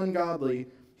justifies the ungodly,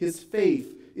 his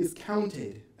faith is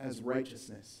counted as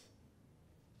righteousness."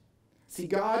 See,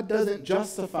 God doesn't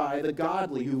justify the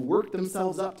godly who work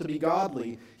themselves up to be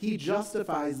godly. He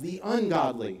justifies the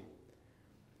ungodly.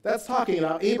 That's talking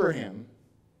about Abraham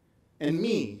and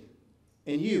me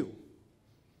and you.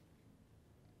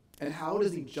 And how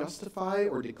does he justify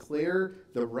or declare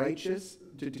the righteous,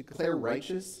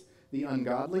 the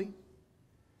ungodly?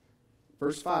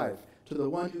 Verse 5, "To the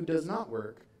one who does not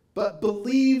work, but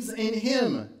believes in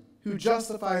him who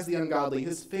justifies the ungodly,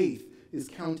 his faith is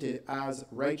counted as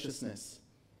righteousness."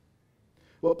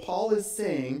 What Paul is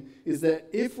saying is that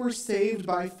if we're saved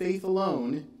by faith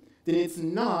alone, then it's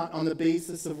not on the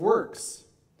basis of works.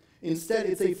 Instead,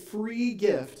 it's a free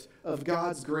gift of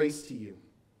God's grace to you.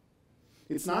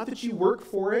 It's not that you work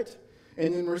for it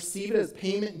and then receive it as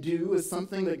payment due as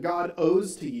something that God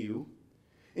owes to you.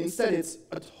 Instead, it's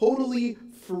a totally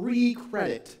free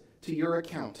credit to your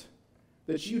account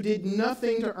that you did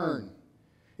nothing to earn.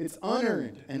 It's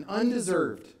unearned and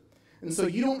undeserved. And so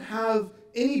you don't have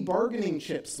any bargaining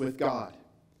chips with God.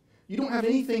 You don't have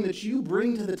anything that you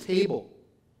bring to the table.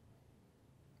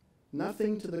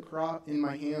 "Nothing to the crop in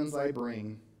my hands I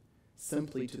bring,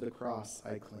 Simply to the cross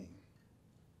I cling.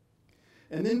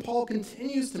 And then Paul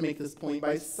continues to make this point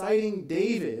by citing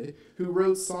David, who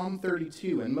wrote Psalm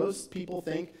 32. And most people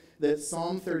think that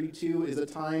Psalm 32 is a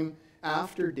time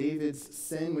after David's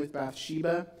sin with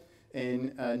Bathsheba.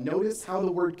 And notice how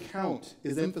the word count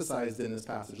is emphasized in this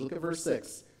passage. Look at verse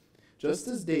 6. Just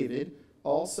as David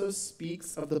also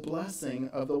speaks of the blessing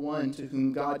of the one to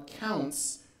whom God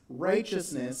counts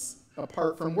righteousness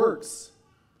apart from works.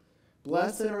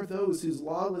 Blessed are those whose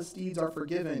lawless deeds are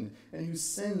forgiven and whose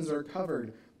sins are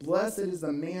covered. Blessed is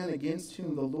the man against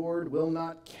whom the Lord will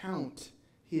not count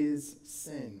his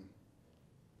sin.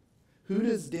 Who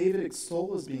does David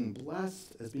extol as being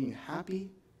blessed, as being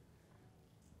happy?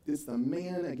 It's the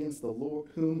man against the Lord,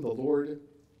 whom the Lord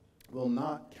will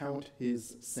not count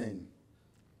his sin.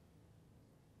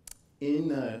 In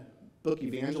the book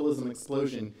Evangelism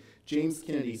Explosion, James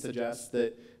Kennedy suggests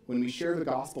that when we share the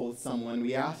gospel with someone,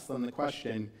 we ask them the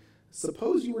question,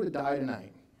 suppose you were to die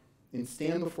tonight and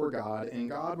stand before God, and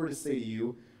God were to say to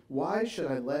you, why should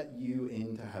I let you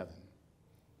into heaven?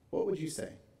 What would you say?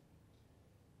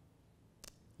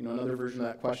 Another version of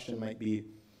that question might be,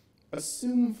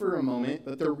 assume for a moment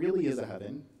that there really is a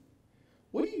heaven.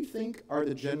 What do you think are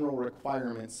the general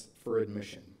requirements for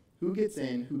admission? Who gets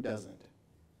in, who doesn't?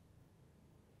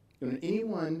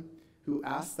 Anyone who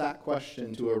asks that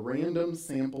question to a random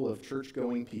sample of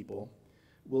church-going people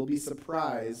will be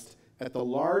surprised at the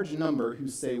large number who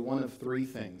say one of three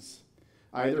things.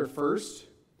 Either first,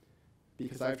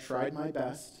 because I've tried my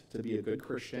best to be a good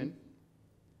Christian.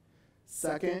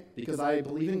 Second, because I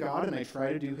believe in God and I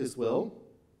try to do his will.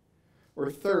 Or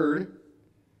third,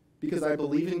 because I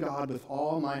believe in God with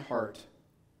all my heart.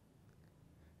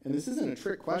 And this isn't a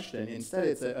trick question. Instead,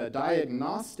 it's a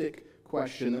diagnostic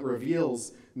question that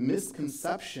reveals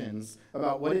misconceptions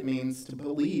about what it means to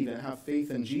believe and have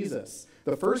faith in Jesus.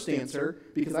 The first answer,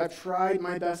 because I've tried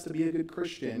my best to be a good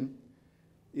Christian,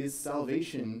 is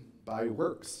salvation by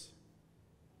works.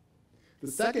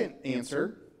 The second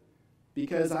answer,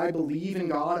 because I believe in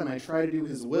God and I try to do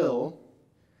his will,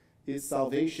 is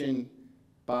salvation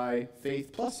by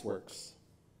faith plus works.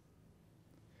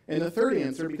 And the third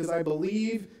answer, because I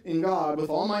believe in God with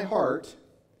all my heart,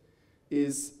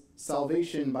 is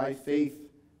salvation by faith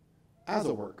as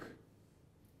a work.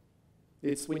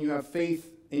 It's when you have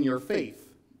faith in your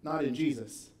faith, not in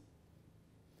Jesus.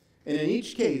 And in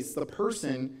each case, the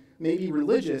person may be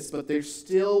religious, but they're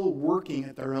still working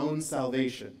at their own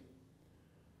salvation.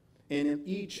 And in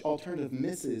each alternative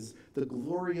misses the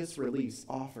glorious release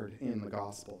offered in the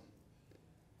gospel.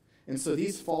 And so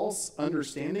these false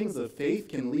understandings of faith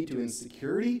can lead to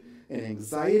insecurity and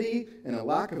anxiety and a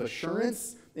lack of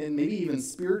assurance and maybe even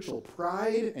spiritual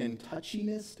pride and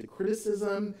touchiness to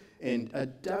criticism and a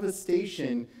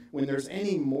devastation when there's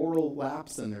any moral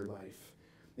lapse in their life.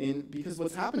 And because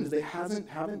what's happened is they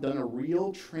haven't done a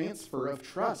real transfer of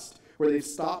trust, where they've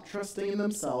stopped trusting in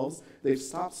themselves, they've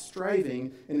stopped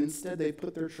striving, and instead they've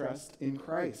put their trust in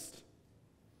Christ.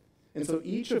 And so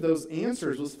each of those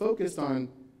answers was focused on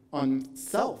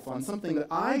self, on something that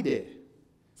I did,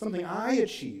 something I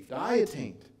achieved, I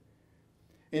attained.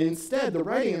 And instead, the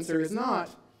right answer is not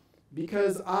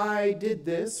because I did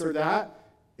this or that.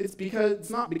 It's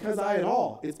not because I at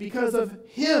all. It's because of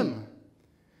him.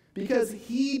 Because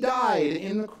he died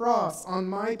in the cross on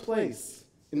my place,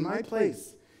 in my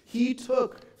place. He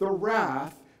took the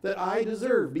wrath that I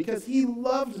deserve because he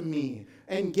loved me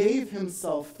and gave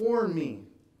himself for me.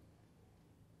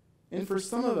 And for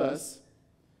some of us,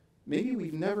 maybe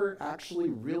we've never actually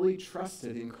really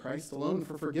trusted in Christ alone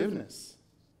for forgiveness.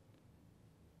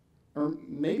 Or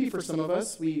maybe for some of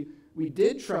us, we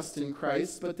did trust in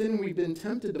Christ, but then we've been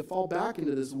tempted to fall back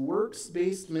into this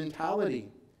works-based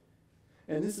mentality.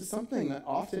 And this is something that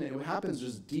often it happens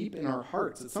just deep in our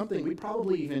hearts. It's something we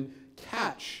probably even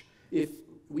catch if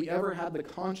we ever had the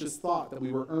conscious thought that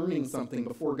we were earning something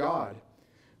before God.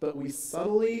 But we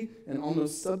subtly and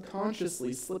almost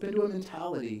subconsciously slip into a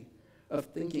mentality of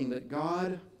thinking that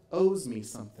God owes me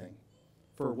something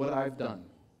for what I've done,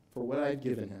 for what I've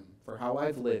given him, for how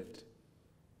I've lived.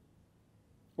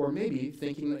 Or maybe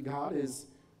thinking that God is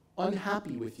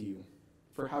unhappy with you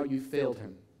for how you failed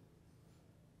him.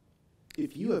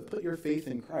 If you have put your faith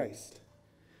in Christ,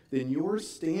 then your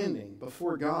standing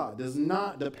before God does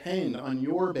not depend on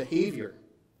your behavior.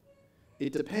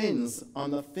 It depends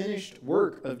on the finished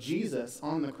work of Jesus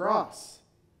on the cross.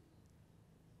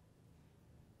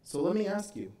 So let me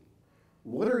ask you,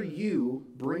 what are you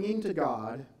bringing to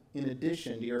God in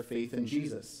addition to your faith in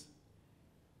Jesus?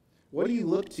 What do you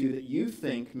look to that you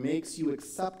think makes you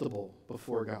acceptable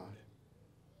before God?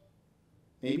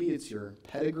 Maybe it's your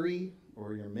pedigree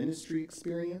or your ministry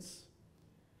experience.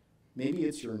 Maybe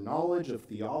it's your knowledge of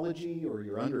theology or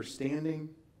your understanding.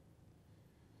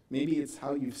 Maybe it's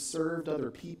how you've served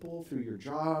other people through your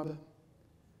job.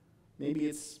 Maybe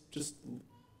it's just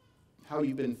how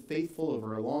you've been faithful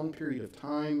over a long period of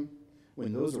time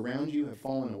when those around you have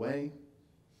fallen away.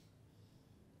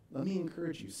 Let me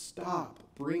encourage you, stop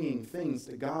bringing things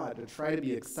to God to try to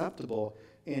be acceptable,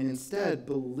 and instead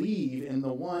believe in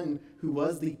the one who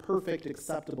was the perfect,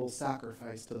 acceptable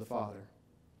sacrifice to the Father.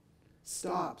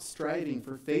 Stop striving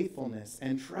for faithfulness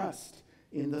and trust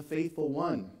in the faithful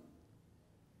one.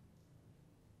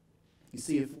 You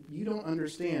see, if you don't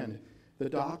understand the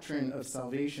doctrine of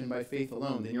salvation by faith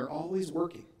alone, then you're always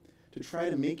working to try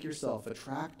to make yourself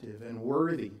attractive and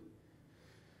worthy.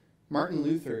 Martin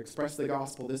Luther expressed the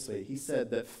gospel this way. He said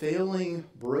that failing,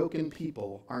 broken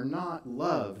people are not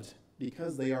loved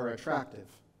because they are attractive.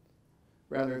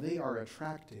 Rather, they are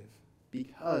attractive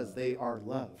because they are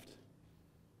loved.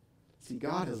 See,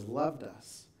 God has loved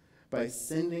us by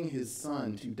sending his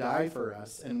Son to die for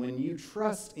us, and when you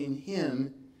trust in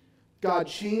him, God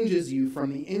changes you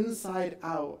from the inside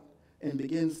out and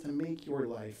begins to make your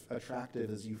life attractive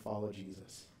as you follow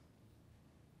Jesus.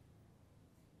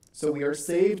 So we are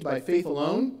saved by faith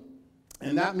alone,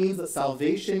 and that means that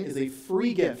salvation is a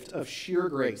free gift of sheer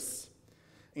grace.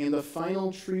 And the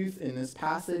final truth in this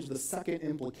passage, the second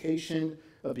implication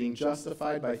of being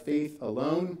justified by faith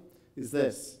alone, is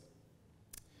this.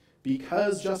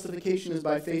 Because justification is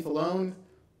by faith alone,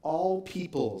 all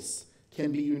peoples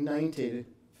can be united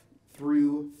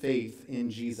through faith in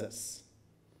Jesus.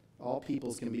 All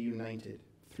peoples can be united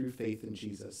through faith in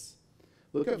Jesus.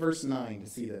 Look at verse 9 to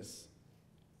see this.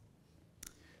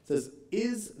 It says,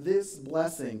 "Is this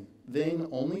blessing then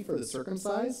only for the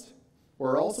circumcised,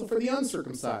 or also for the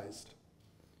uncircumcised?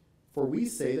 For we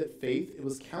say that faith it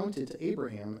was counted to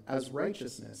Abraham as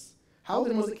righteousness. How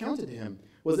then was it counted to him?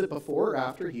 Was it before or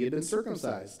after he had been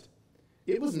circumcised?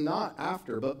 It was not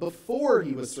after, but before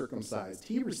he was circumcised.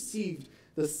 He received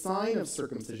the sign of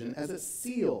circumcision as a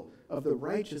seal of the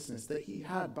righteousness that he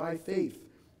had by faith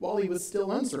while he was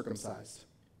still uncircumcised.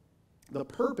 The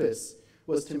purpose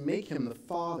was to make him the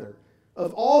father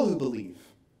of all who believe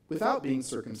without being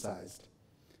circumcised,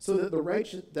 so that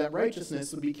that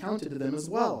righteousness would be counted to them as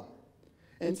well,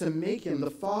 and to make him the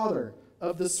father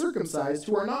of the circumcised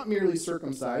who are not merely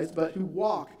circumcised, but who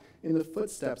walk in the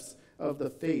footsteps of the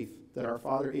faith that our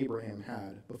father Abraham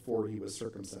had before he was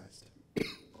circumcised."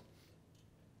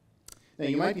 Now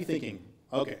you might be thinking,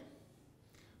 okay,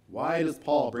 why does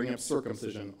Paul bring up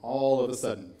circumcision all of a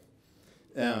sudden?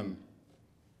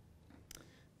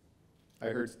 I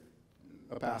heard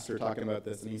a pastor talking about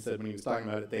this, and he said when he was talking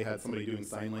about it, they had somebody doing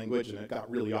sign language, and it got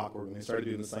really awkward when they started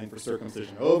doing the sign for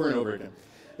circumcision over and over again.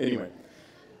 Anyway,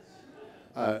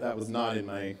 that was not in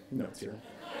my notes here.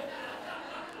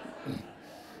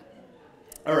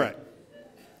 All right.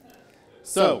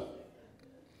 So,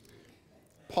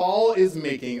 Paul is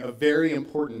making a very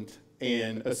important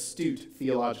and astute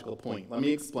theological point. Let me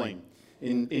explain.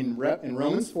 In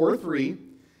Romans 4:3,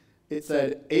 it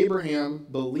said, Abraham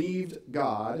believed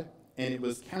God, and it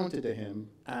was counted to him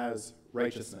as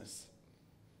righteousness.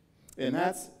 And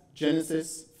that's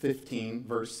Genesis 15,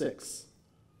 verse 6.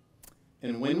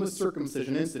 And when was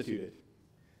circumcision instituted?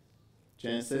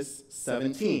 Genesis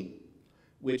 17,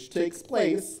 which takes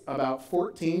place about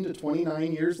 14 to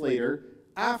 29 years later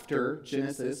after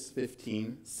Genesis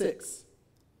 15:6.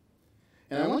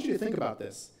 And I want you to think about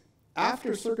this.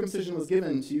 After circumcision was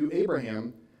given to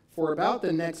Abraham, for about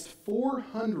the next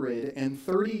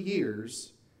 430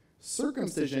 years,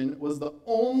 circumcision was the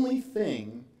only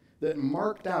thing that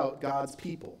marked out God's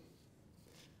people.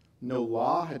 No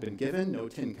law had been given, no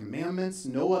 10 commandments,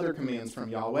 no other commands from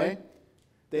Yahweh.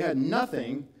 They had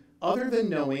nothing other than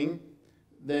knowing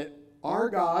that our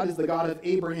God is the God of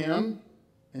Abraham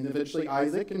and eventually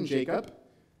Isaac and Jacob.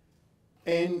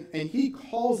 And he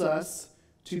calls us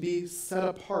to be set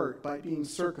apart by being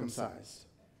circumcised.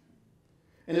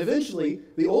 And eventually,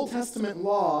 the Old Testament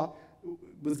law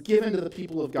was given to the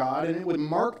people of God, and it would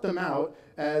mark them out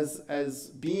as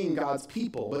being God's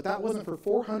people. But that wasn't for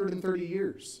 430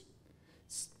 years.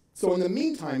 So in the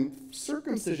meantime,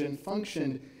 circumcision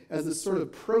functioned as this sort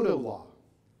of proto-law,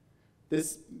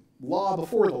 this law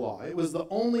before the law. It was the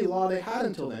only law they had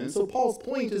until then. And so Paul's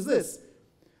point is this: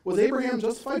 was Abraham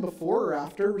justified before or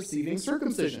after receiving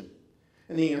circumcision?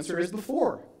 And the answer is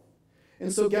before.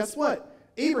 And so guess what?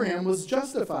 Abraham was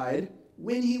justified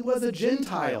when he was a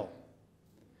Gentile,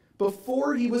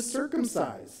 before he was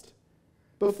circumcised,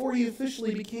 before he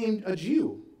officially became a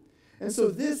Jew. And so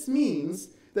this means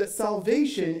that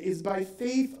salvation is by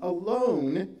faith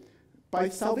alone, by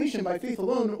salvation by faith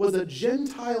alone was a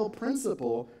Gentile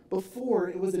principle before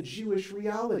it was a Jewish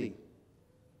reality.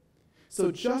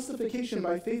 So justification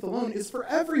by faith alone is for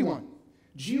everyone,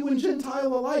 Jew and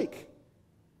Gentile alike.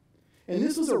 And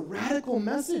this was a radical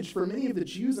message for many of the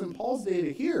Jews in Paul's day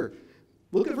to hear.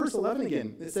 Look at verse 11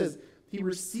 again. It says, he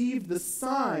received the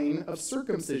sign of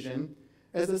circumcision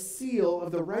as a seal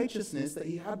of the righteousness that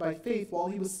he had by faith while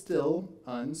he was still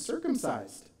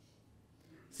uncircumcised.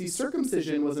 See,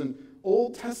 circumcision was an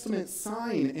Old Testament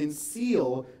sign and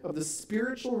seal of the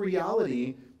spiritual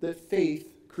reality that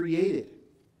faith created.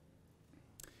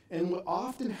 And what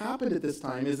often happened at this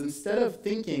time is instead of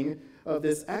thinking of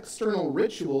this external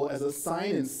ritual as a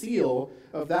sign and seal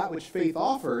of that which faith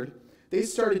offered, they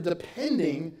started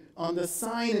depending on the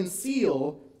sign and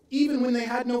seal even when they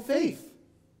had no faith.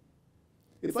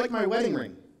 It's like my wedding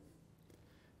ring.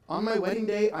 On my wedding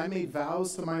day, I made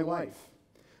vows to my wife.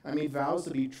 I made vows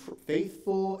to be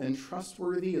faithful and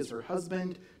trustworthy as her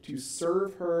husband, to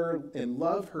serve her and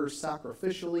love her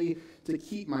sacrificially, to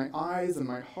keep my eyes and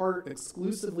my heart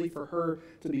exclusively for her,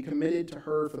 to be committed to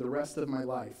her for the rest of my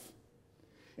life.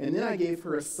 And then I gave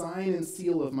her a sign and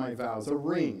seal of my vows, a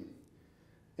ring.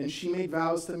 And she made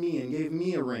vows to me and gave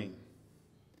me a ring.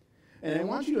 And I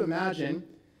want you to imagine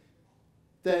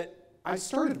that I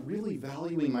started really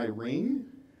valuing my ring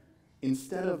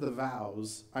instead of the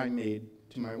vows I made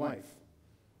to my wife.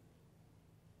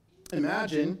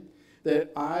 Imagine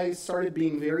that I started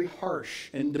being very harsh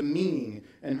and demeaning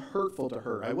and hurtful to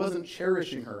her. I wasn't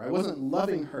cherishing her. I wasn't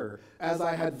loving her as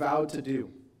I had vowed to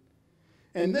do.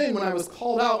 And then when I was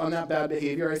called out on that bad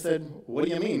behavior, I said, what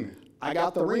do you mean? I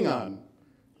got the ring on.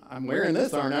 I'm wearing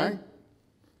this, aren't I?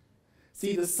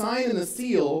 See, the sign and the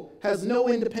seal has no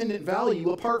independent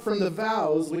value apart from the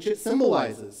vows which it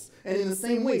symbolizes. And in the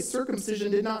same way,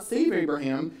 circumcision did not save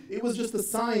Abraham. It was just the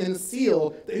sign and the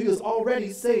seal that he was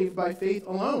already saved by faith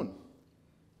alone.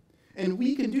 And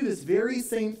we can do this very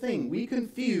same thing. We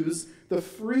confuse the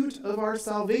fruit of our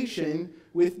salvation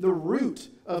with the root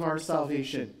of our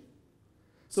salvation.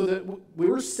 So that we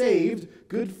were saved,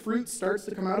 good fruit starts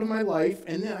to come out of my life,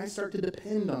 and then I start to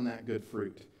depend on that good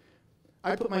fruit.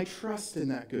 I put my trust in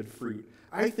that good fruit.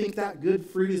 I think that good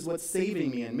fruit is what's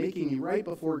saving me and making me right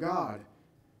before God.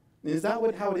 And is that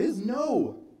how it is?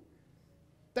 No.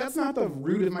 That's not the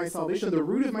root of my salvation. The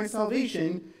root of my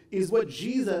salvation is what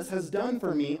Jesus has done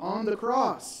for me on the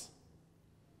cross.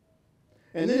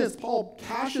 And then as Paul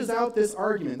cashes out this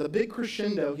argument, the big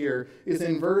crescendo here is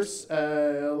in verse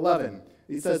 11.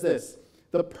 He says this,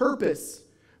 the purpose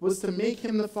was to make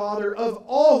him the father of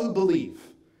all who believe,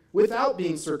 without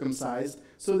being circumcised,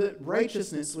 so that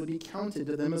righteousness would be counted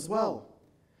to them as well.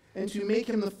 And to make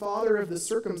him the father of the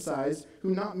circumcised,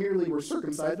 who not merely were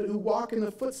circumcised, but who walk in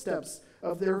the footsteps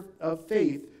of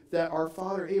faith that our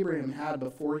father Abraham had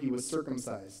before he was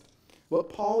circumcised. What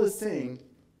Paul is saying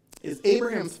is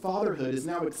Abraham's fatherhood is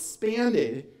now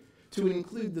expanded to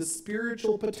include the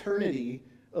spiritual paternity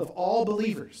of all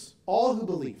believers, all who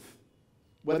believe,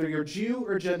 whether you're Jew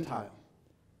or Gentile.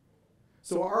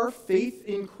 So our faith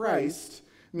in Christ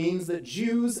means that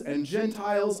Jews and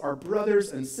Gentiles are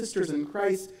brothers and sisters in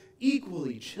Christ,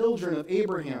 equally children of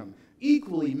Abraham,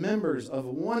 equally members of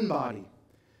one body.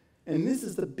 And this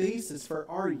is the basis for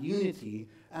our unity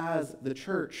as the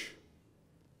church.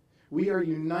 We are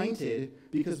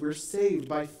united because we're saved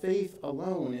by faith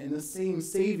alone in the same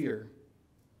Savior.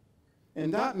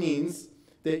 And that means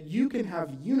that you can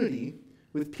have unity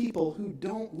with people who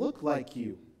don't look like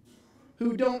you,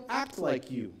 who don't act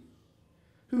like you,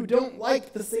 who don't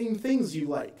like the same things you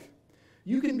like.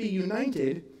 You can be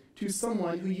united to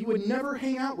someone who you would never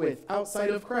hang out with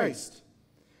outside of Christ.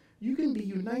 You can be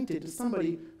united to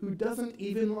somebody who doesn't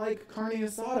even like carne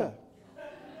asada.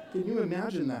 Can you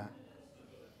imagine that?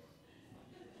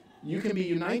 You can be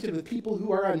united with people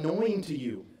who are annoying to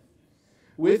you,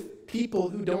 with people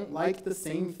who don't like the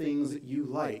same things that you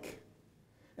like.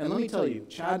 And let me tell you,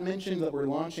 Chad mentioned that we're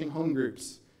launching home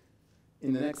groups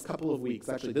in the next couple of weeks.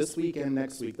 Actually, this week and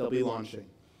next week, they'll be launching.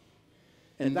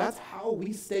 And that's how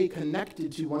we stay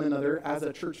connected to one another as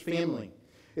a church family.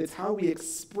 It's how we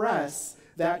express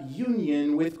that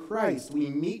union with Christ. We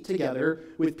meet together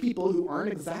with people who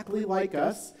aren't exactly like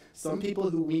us, some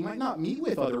people who we might not meet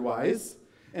with otherwise,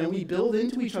 and we build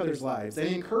into each other's lives and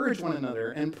encourage one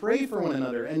another and pray for one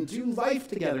another and do life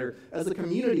together as a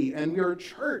community, and we are a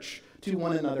church to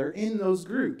one another in those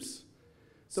groups.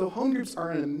 So home groups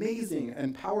are an amazing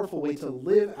and powerful way to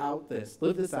live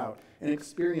this out, and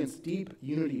experience deep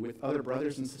unity with other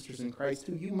brothers and sisters in Christ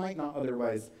who you might not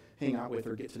otherwise hang out with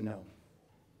or get to know.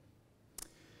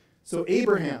 So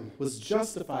Abraham was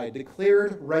justified,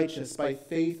 declared righteous by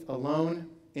faith alone.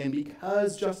 And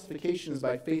because justification is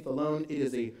by faith alone, it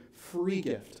is a free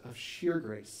gift of sheer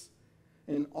grace.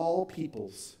 And all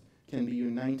peoples can be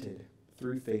united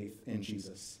through faith in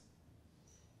Jesus.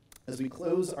 As we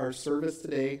close our service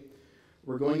today,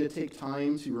 we're going to take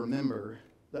time to remember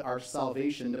that our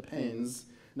salvation depends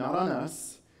not on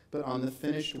us, but on the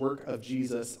finished work of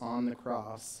Jesus on the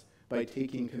cross by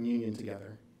taking communion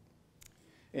together.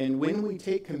 And when we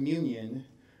take communion,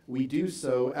 we do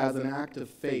so as an act of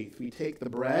faith. We take the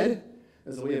bread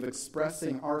as a way of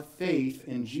expressing our faith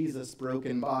in Jesus'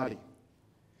 broken body.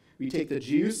 We take the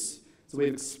juice as a way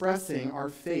of expressing our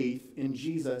faith in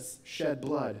Jesus' shed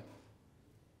blood.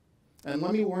 And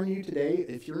let me warn you today,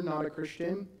 if you're not a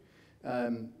Christian,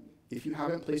 if you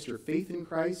haven't placed your faith in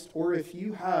Christ, or if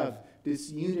you have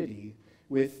disunity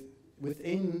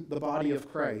within the body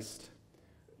of Christ,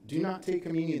 do not take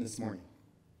communion this morning.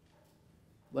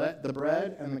 Let the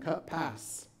bread and the cup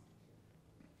pass.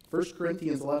 1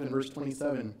 Corinthians 11, verse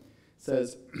 27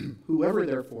 says, "Whoever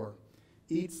therefore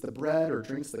eats the bread or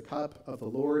drinks the cup of the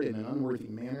Lord in an unworthy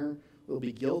manner will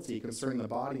be guilty concerning the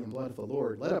body and blood of the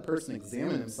Lord. Let a person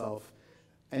examine himself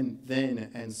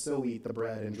and so eat the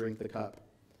bread and drink the cup.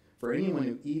 For anyone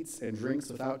who eats and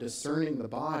drinks without discerning the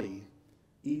body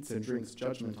eats and drinks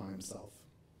judgment on himself.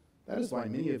 That is why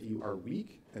many of you are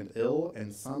weak and ill,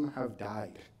 and some have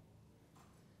died."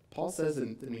 Paul says,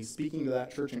 and he's speaking to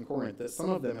that church in Corinth, that some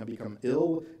of them have become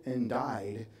ill and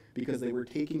died because they were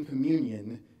taking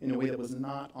communion in a way that was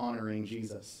not honoring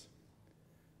Jesus.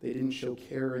 They didn't show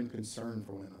care and concern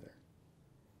for one another.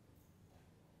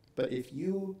 But if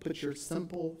you put your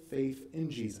simple faith in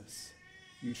Jesus,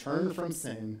 you turn from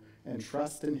sin and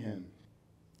trust in him,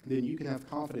 then you can have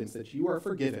confidence that you are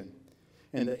forgiven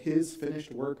and that his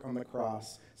finished work on the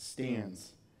cross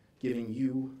stands, giving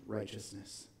you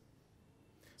righteousness.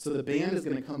 So the band is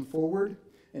going to come forward,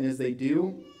 and as they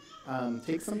do,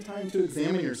 take some time to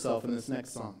examine yourself in this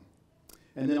next song.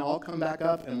 And then I'll come back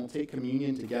up and we'll take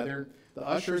communion together. The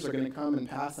ushers are going to come and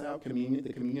pass out the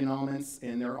communion elements,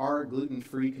 and there are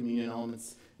gluten-free communion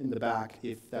elements in the back.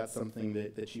 If that's something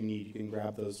that you need, you can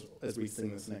grab those as we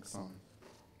sing this next song.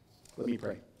 Let me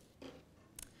pray.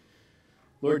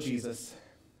 Lord Jesus,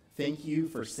 thank you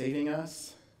for saving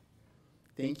us.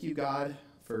 Thank you, God,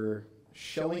 for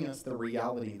showing us the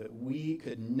reality that we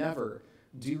could never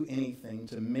do anything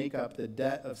to make up the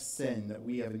debt of sin that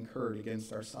we have incurred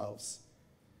against ourselves.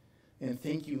 And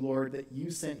thank you, Lord, that you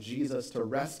sent Jesus to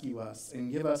rescue us and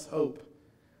give us hope,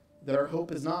 that our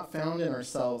hope is not found in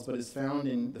ourselves, but is found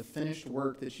in the finished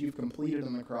work that you've completed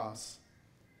on the cross.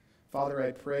 Father,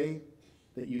 I pray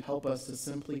that you help us to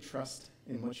simply trust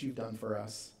in what you've done for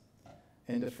us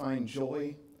and to find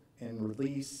joy and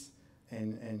release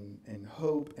and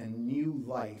hope and new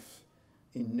life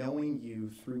in knowing you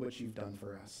through what you've done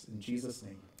for us. In Jesus'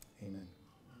 name, amen.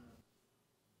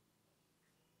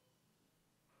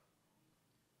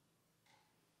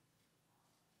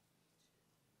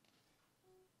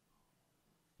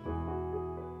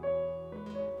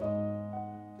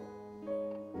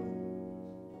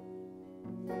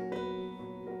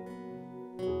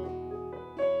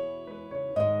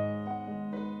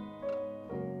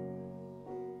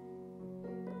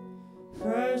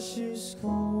 Precious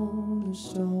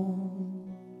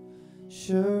cornerstone,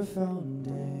 sure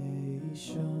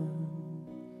foundation,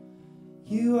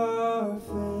 you are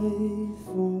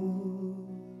faithful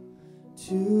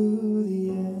to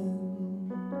the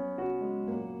end.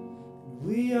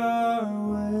 We are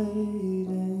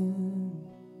waiting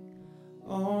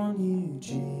on you,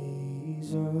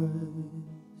 Jesus.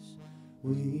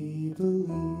 We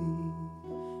believe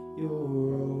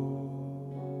you're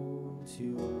all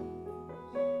to us.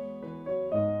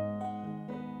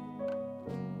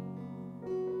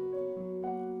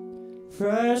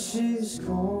 Precious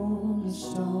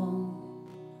cornerstone,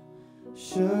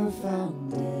 sure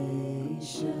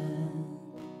foundation,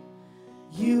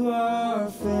 you are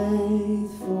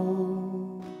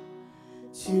faithful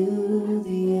to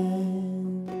the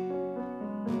end.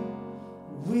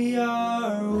 We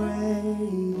are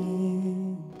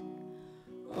waiting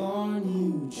on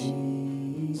you,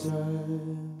 Jesus.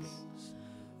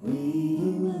 We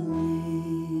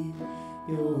believe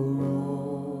you're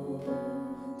all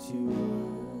to us.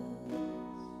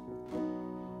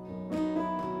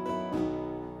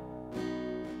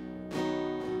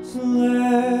 So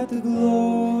let the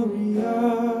glory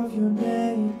of your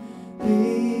name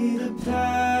be the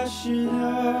passion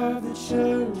of the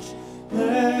church.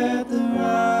 Let the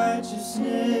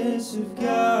righteousness of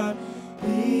God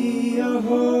be a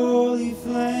holy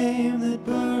flame that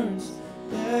burns.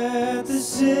 Let the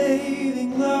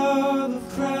saving love of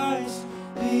Christ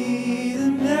be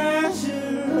the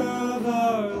measure of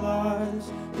our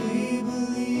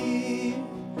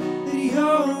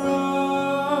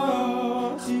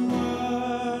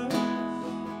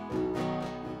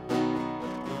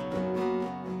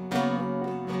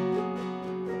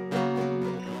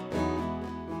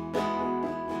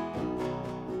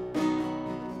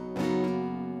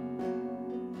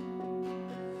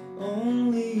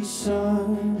Holy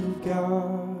Son of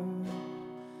God,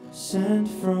 sent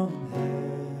from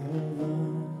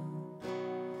heaven,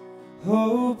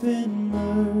 hope and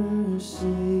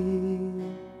mercy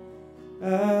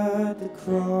at the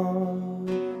cross.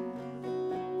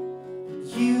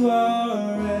 You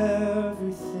are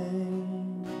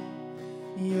everything.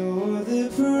 You're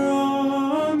the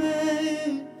promise.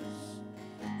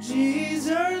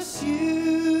 Jesus,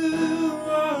 you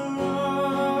are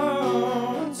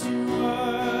all to us.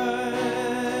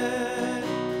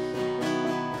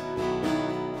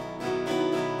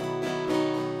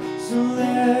 So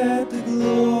let the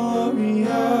glory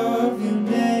of your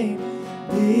name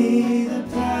be the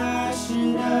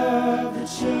passion of the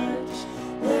church.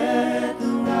 Let the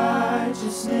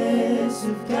righteousness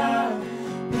of God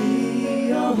be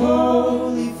a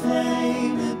holy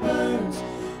flame that burns.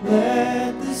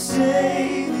 Let the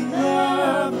saving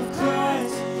love of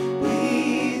Christ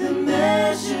be the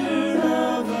measure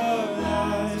of our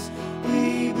lives.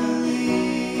 We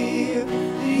believe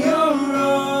that you're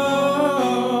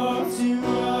all to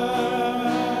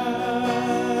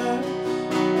us.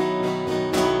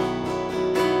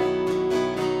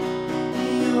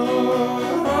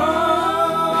 You're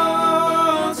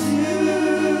all to us.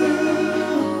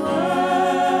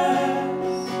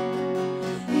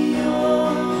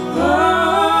 You're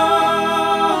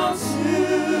all to us.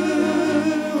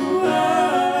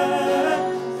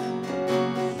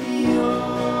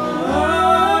 You're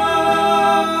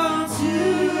all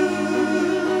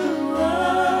to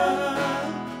us.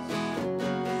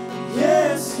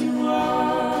 Yes, you are.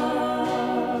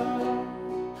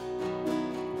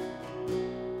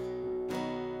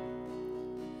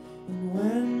 And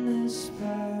when this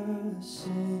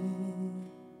passing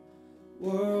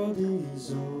world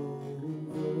is over,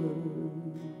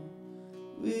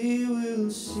 we will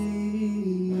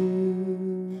see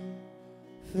you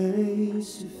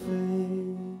face to face,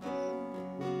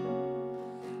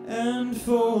 and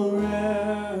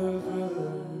forever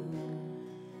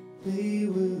we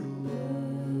will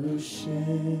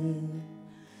worship.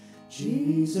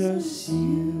 Jesus,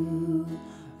 you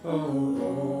are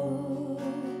all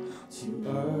to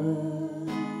us.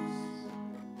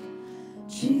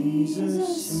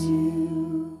 Jesus,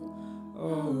 you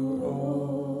are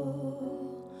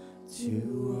all to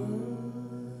us.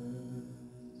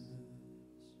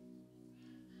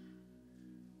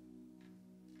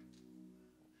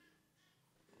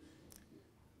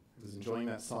 I was enjoying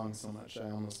that song so much I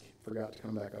almost forgot to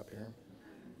come back up here.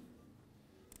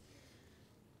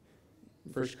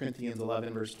 1 Corinthians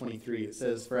 11, verse 23, it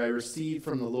says, "For I received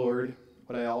from the Lord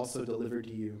what I also delivered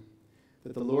to you,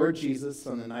 that the Lord Jesus,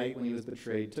 on the night when he was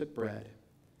betrayed, took bread,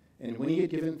 and when he had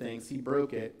given thanks, he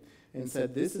broke it and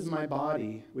said, 'This is my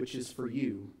body, which is for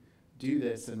you. Do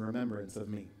this in remembrance of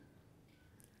me.'"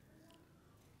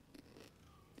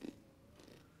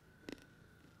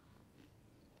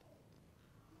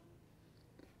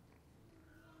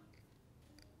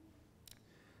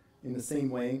 In the same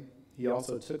way, he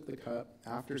also took the cup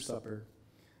after supper,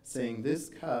 saying, "This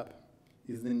cup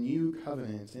is the new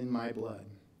covenant in my blood.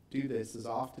 Do this as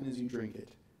often as you drink it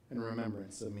in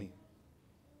remembrance of me."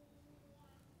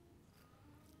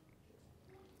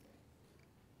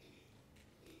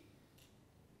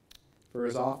 For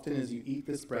as often as you eat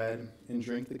this bread and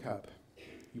drink the cup,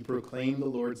 you proclaim the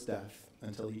Lord's death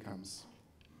until he comes.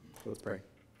 Let's pray.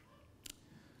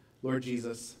 Lord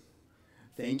Jesus,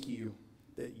 thank you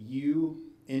that you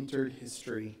entered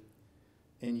history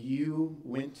and you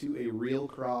went to a real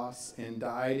cross and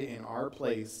died in our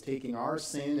place, taking our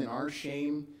sin and our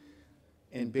shame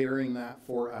and bearing that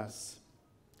for us.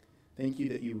 Thank you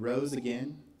that you rose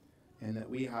again and that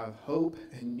we have hope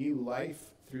and new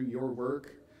life through your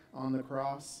work on the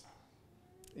cross.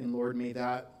 And Lord, may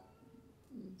that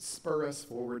spur us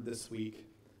forward this week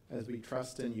as we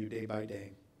trust in you day by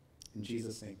day. In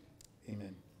Jesus' name,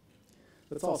 amen.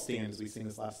 Let's all stand as we sing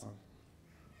this last song.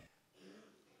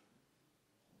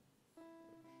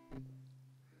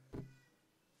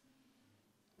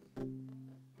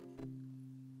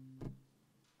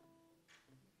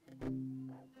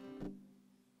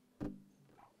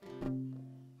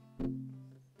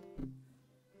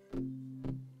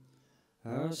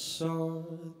 I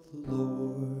sought the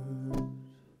Lord,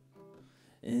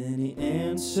 and he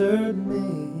answered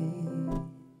me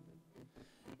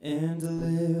and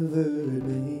delivered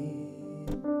me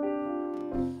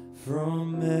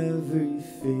from every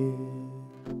fear.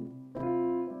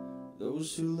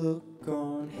 Those who look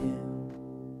on him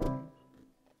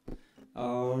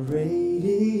are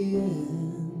radiant,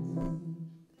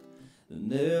 they'll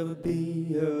never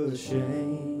be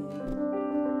ashamed,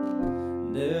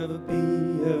 never be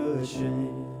ashamed.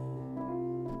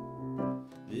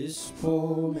 this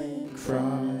poor man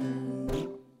cried,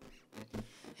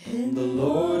 and the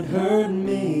Lord heard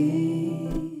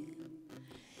me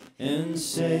and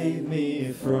saved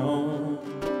me from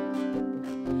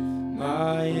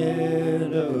my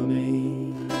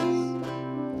enemies.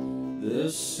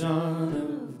 The Son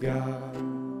of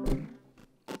God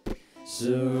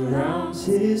surrounds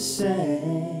his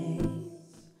saints.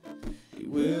 He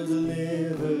will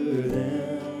deliver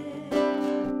them.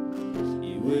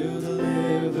 He will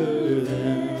deliver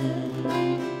them.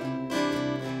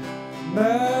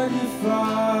 Magnify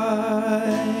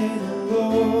the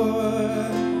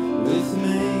Lord with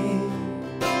me.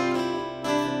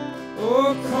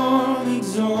 Oh, come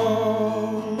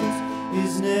exalt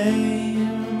his name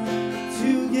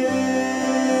together.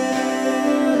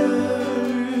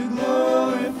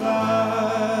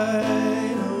 Glorify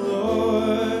the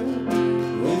Lord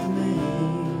with me.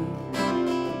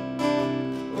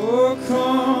 Oh,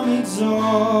 come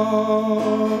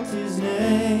exalt his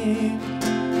name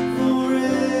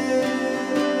forever.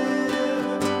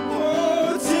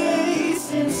 Oh,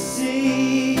 taste and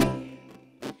see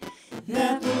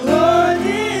that the Lord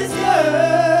is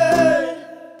good.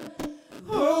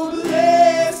 Oh,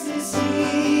 blessed is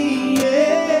he,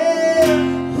 yeah,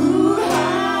 who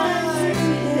hides in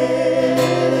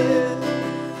heaven.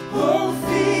 Oh,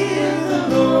 fear the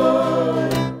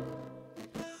Lord.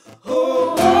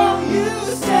 Oh, all you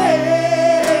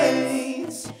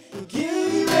saints, he'll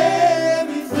give you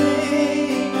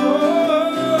everything.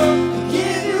 Oh, he'll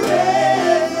give you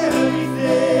everything.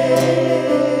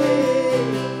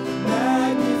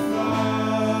 Magnify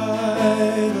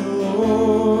the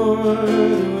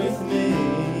Lord with me.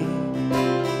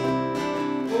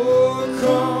 Oh,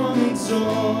 come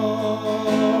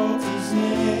exalt his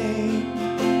name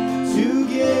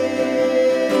together.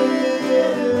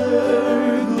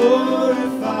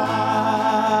 Glorify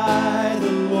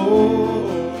the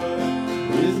Lord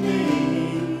with me.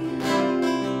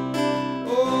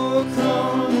 Oh,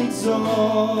 come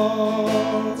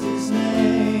exalt his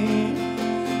name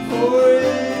forever.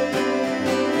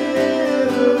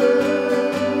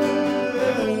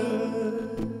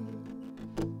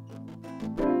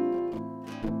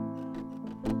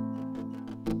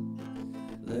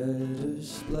 Let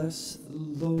us bless the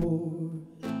Lord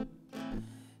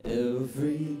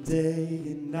every day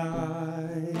and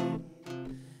night.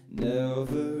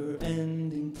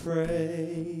 Never-ending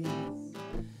praise.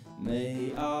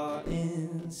 May our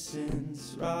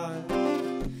incense rise.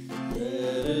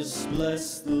 Let us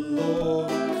bless the Lord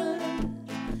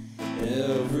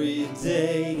every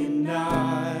day and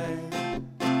night.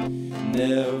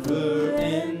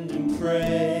 Never-ending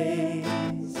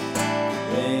praise.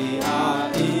 May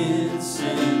our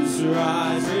incense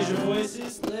rise. Raise your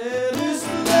voices. Let us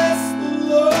bless the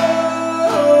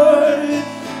Lord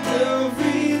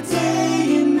every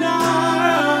day and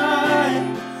night.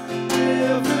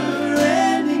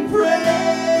 Never-ending praise.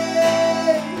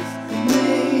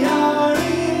 May our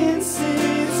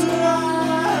incense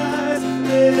rise.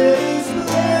 Let us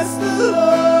bless the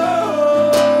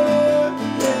Lord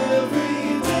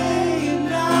every day and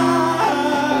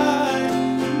night.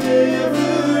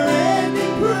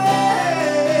 Never-ending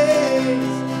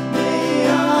praise. May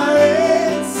our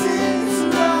incense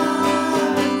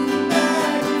rise.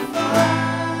 Magnify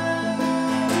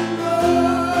the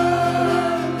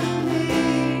Lord with me.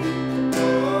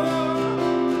 Oh,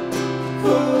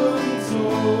 come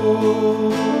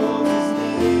exalt his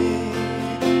name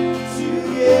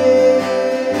together.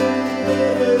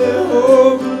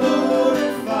 Oh,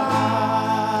 glorify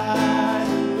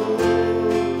the Lord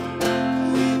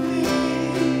with me.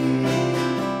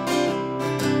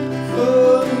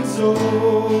 Come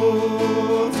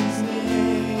exalt his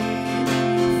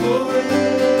name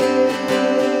forever.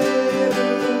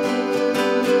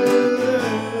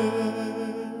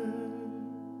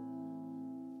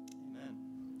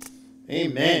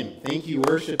 Amen. Thank you,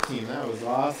 worship team. That was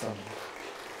awesome.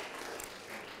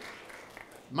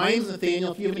 My name's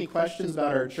Nathaniel. If you have any questions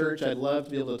about our church, I'd love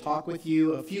to be able to talk with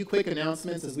you. A few quick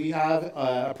announcements is we have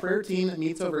a prayer team that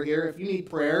meets over here. If you need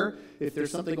prayer, if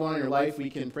there's something going on in your life, we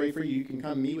can pray for you. You can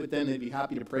come meet with them. They'd be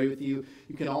happy to pray with you.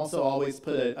 You can also always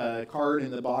put a card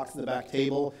in the box in the back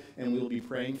table, and we'll be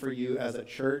praying for you as a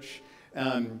church.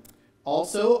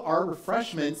 Also, our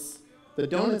refreshments, the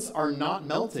donuts are not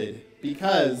melted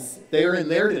because they are in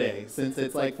there today since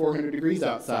it's like 400 degrees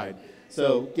outside.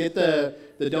 So get the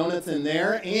donuts in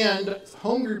there, and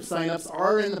home group signups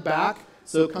are in the back.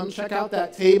 So come check out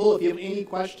that table. If you have any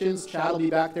questions, Chad will be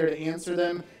back there to answer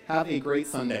them. Have a great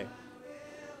Sunday.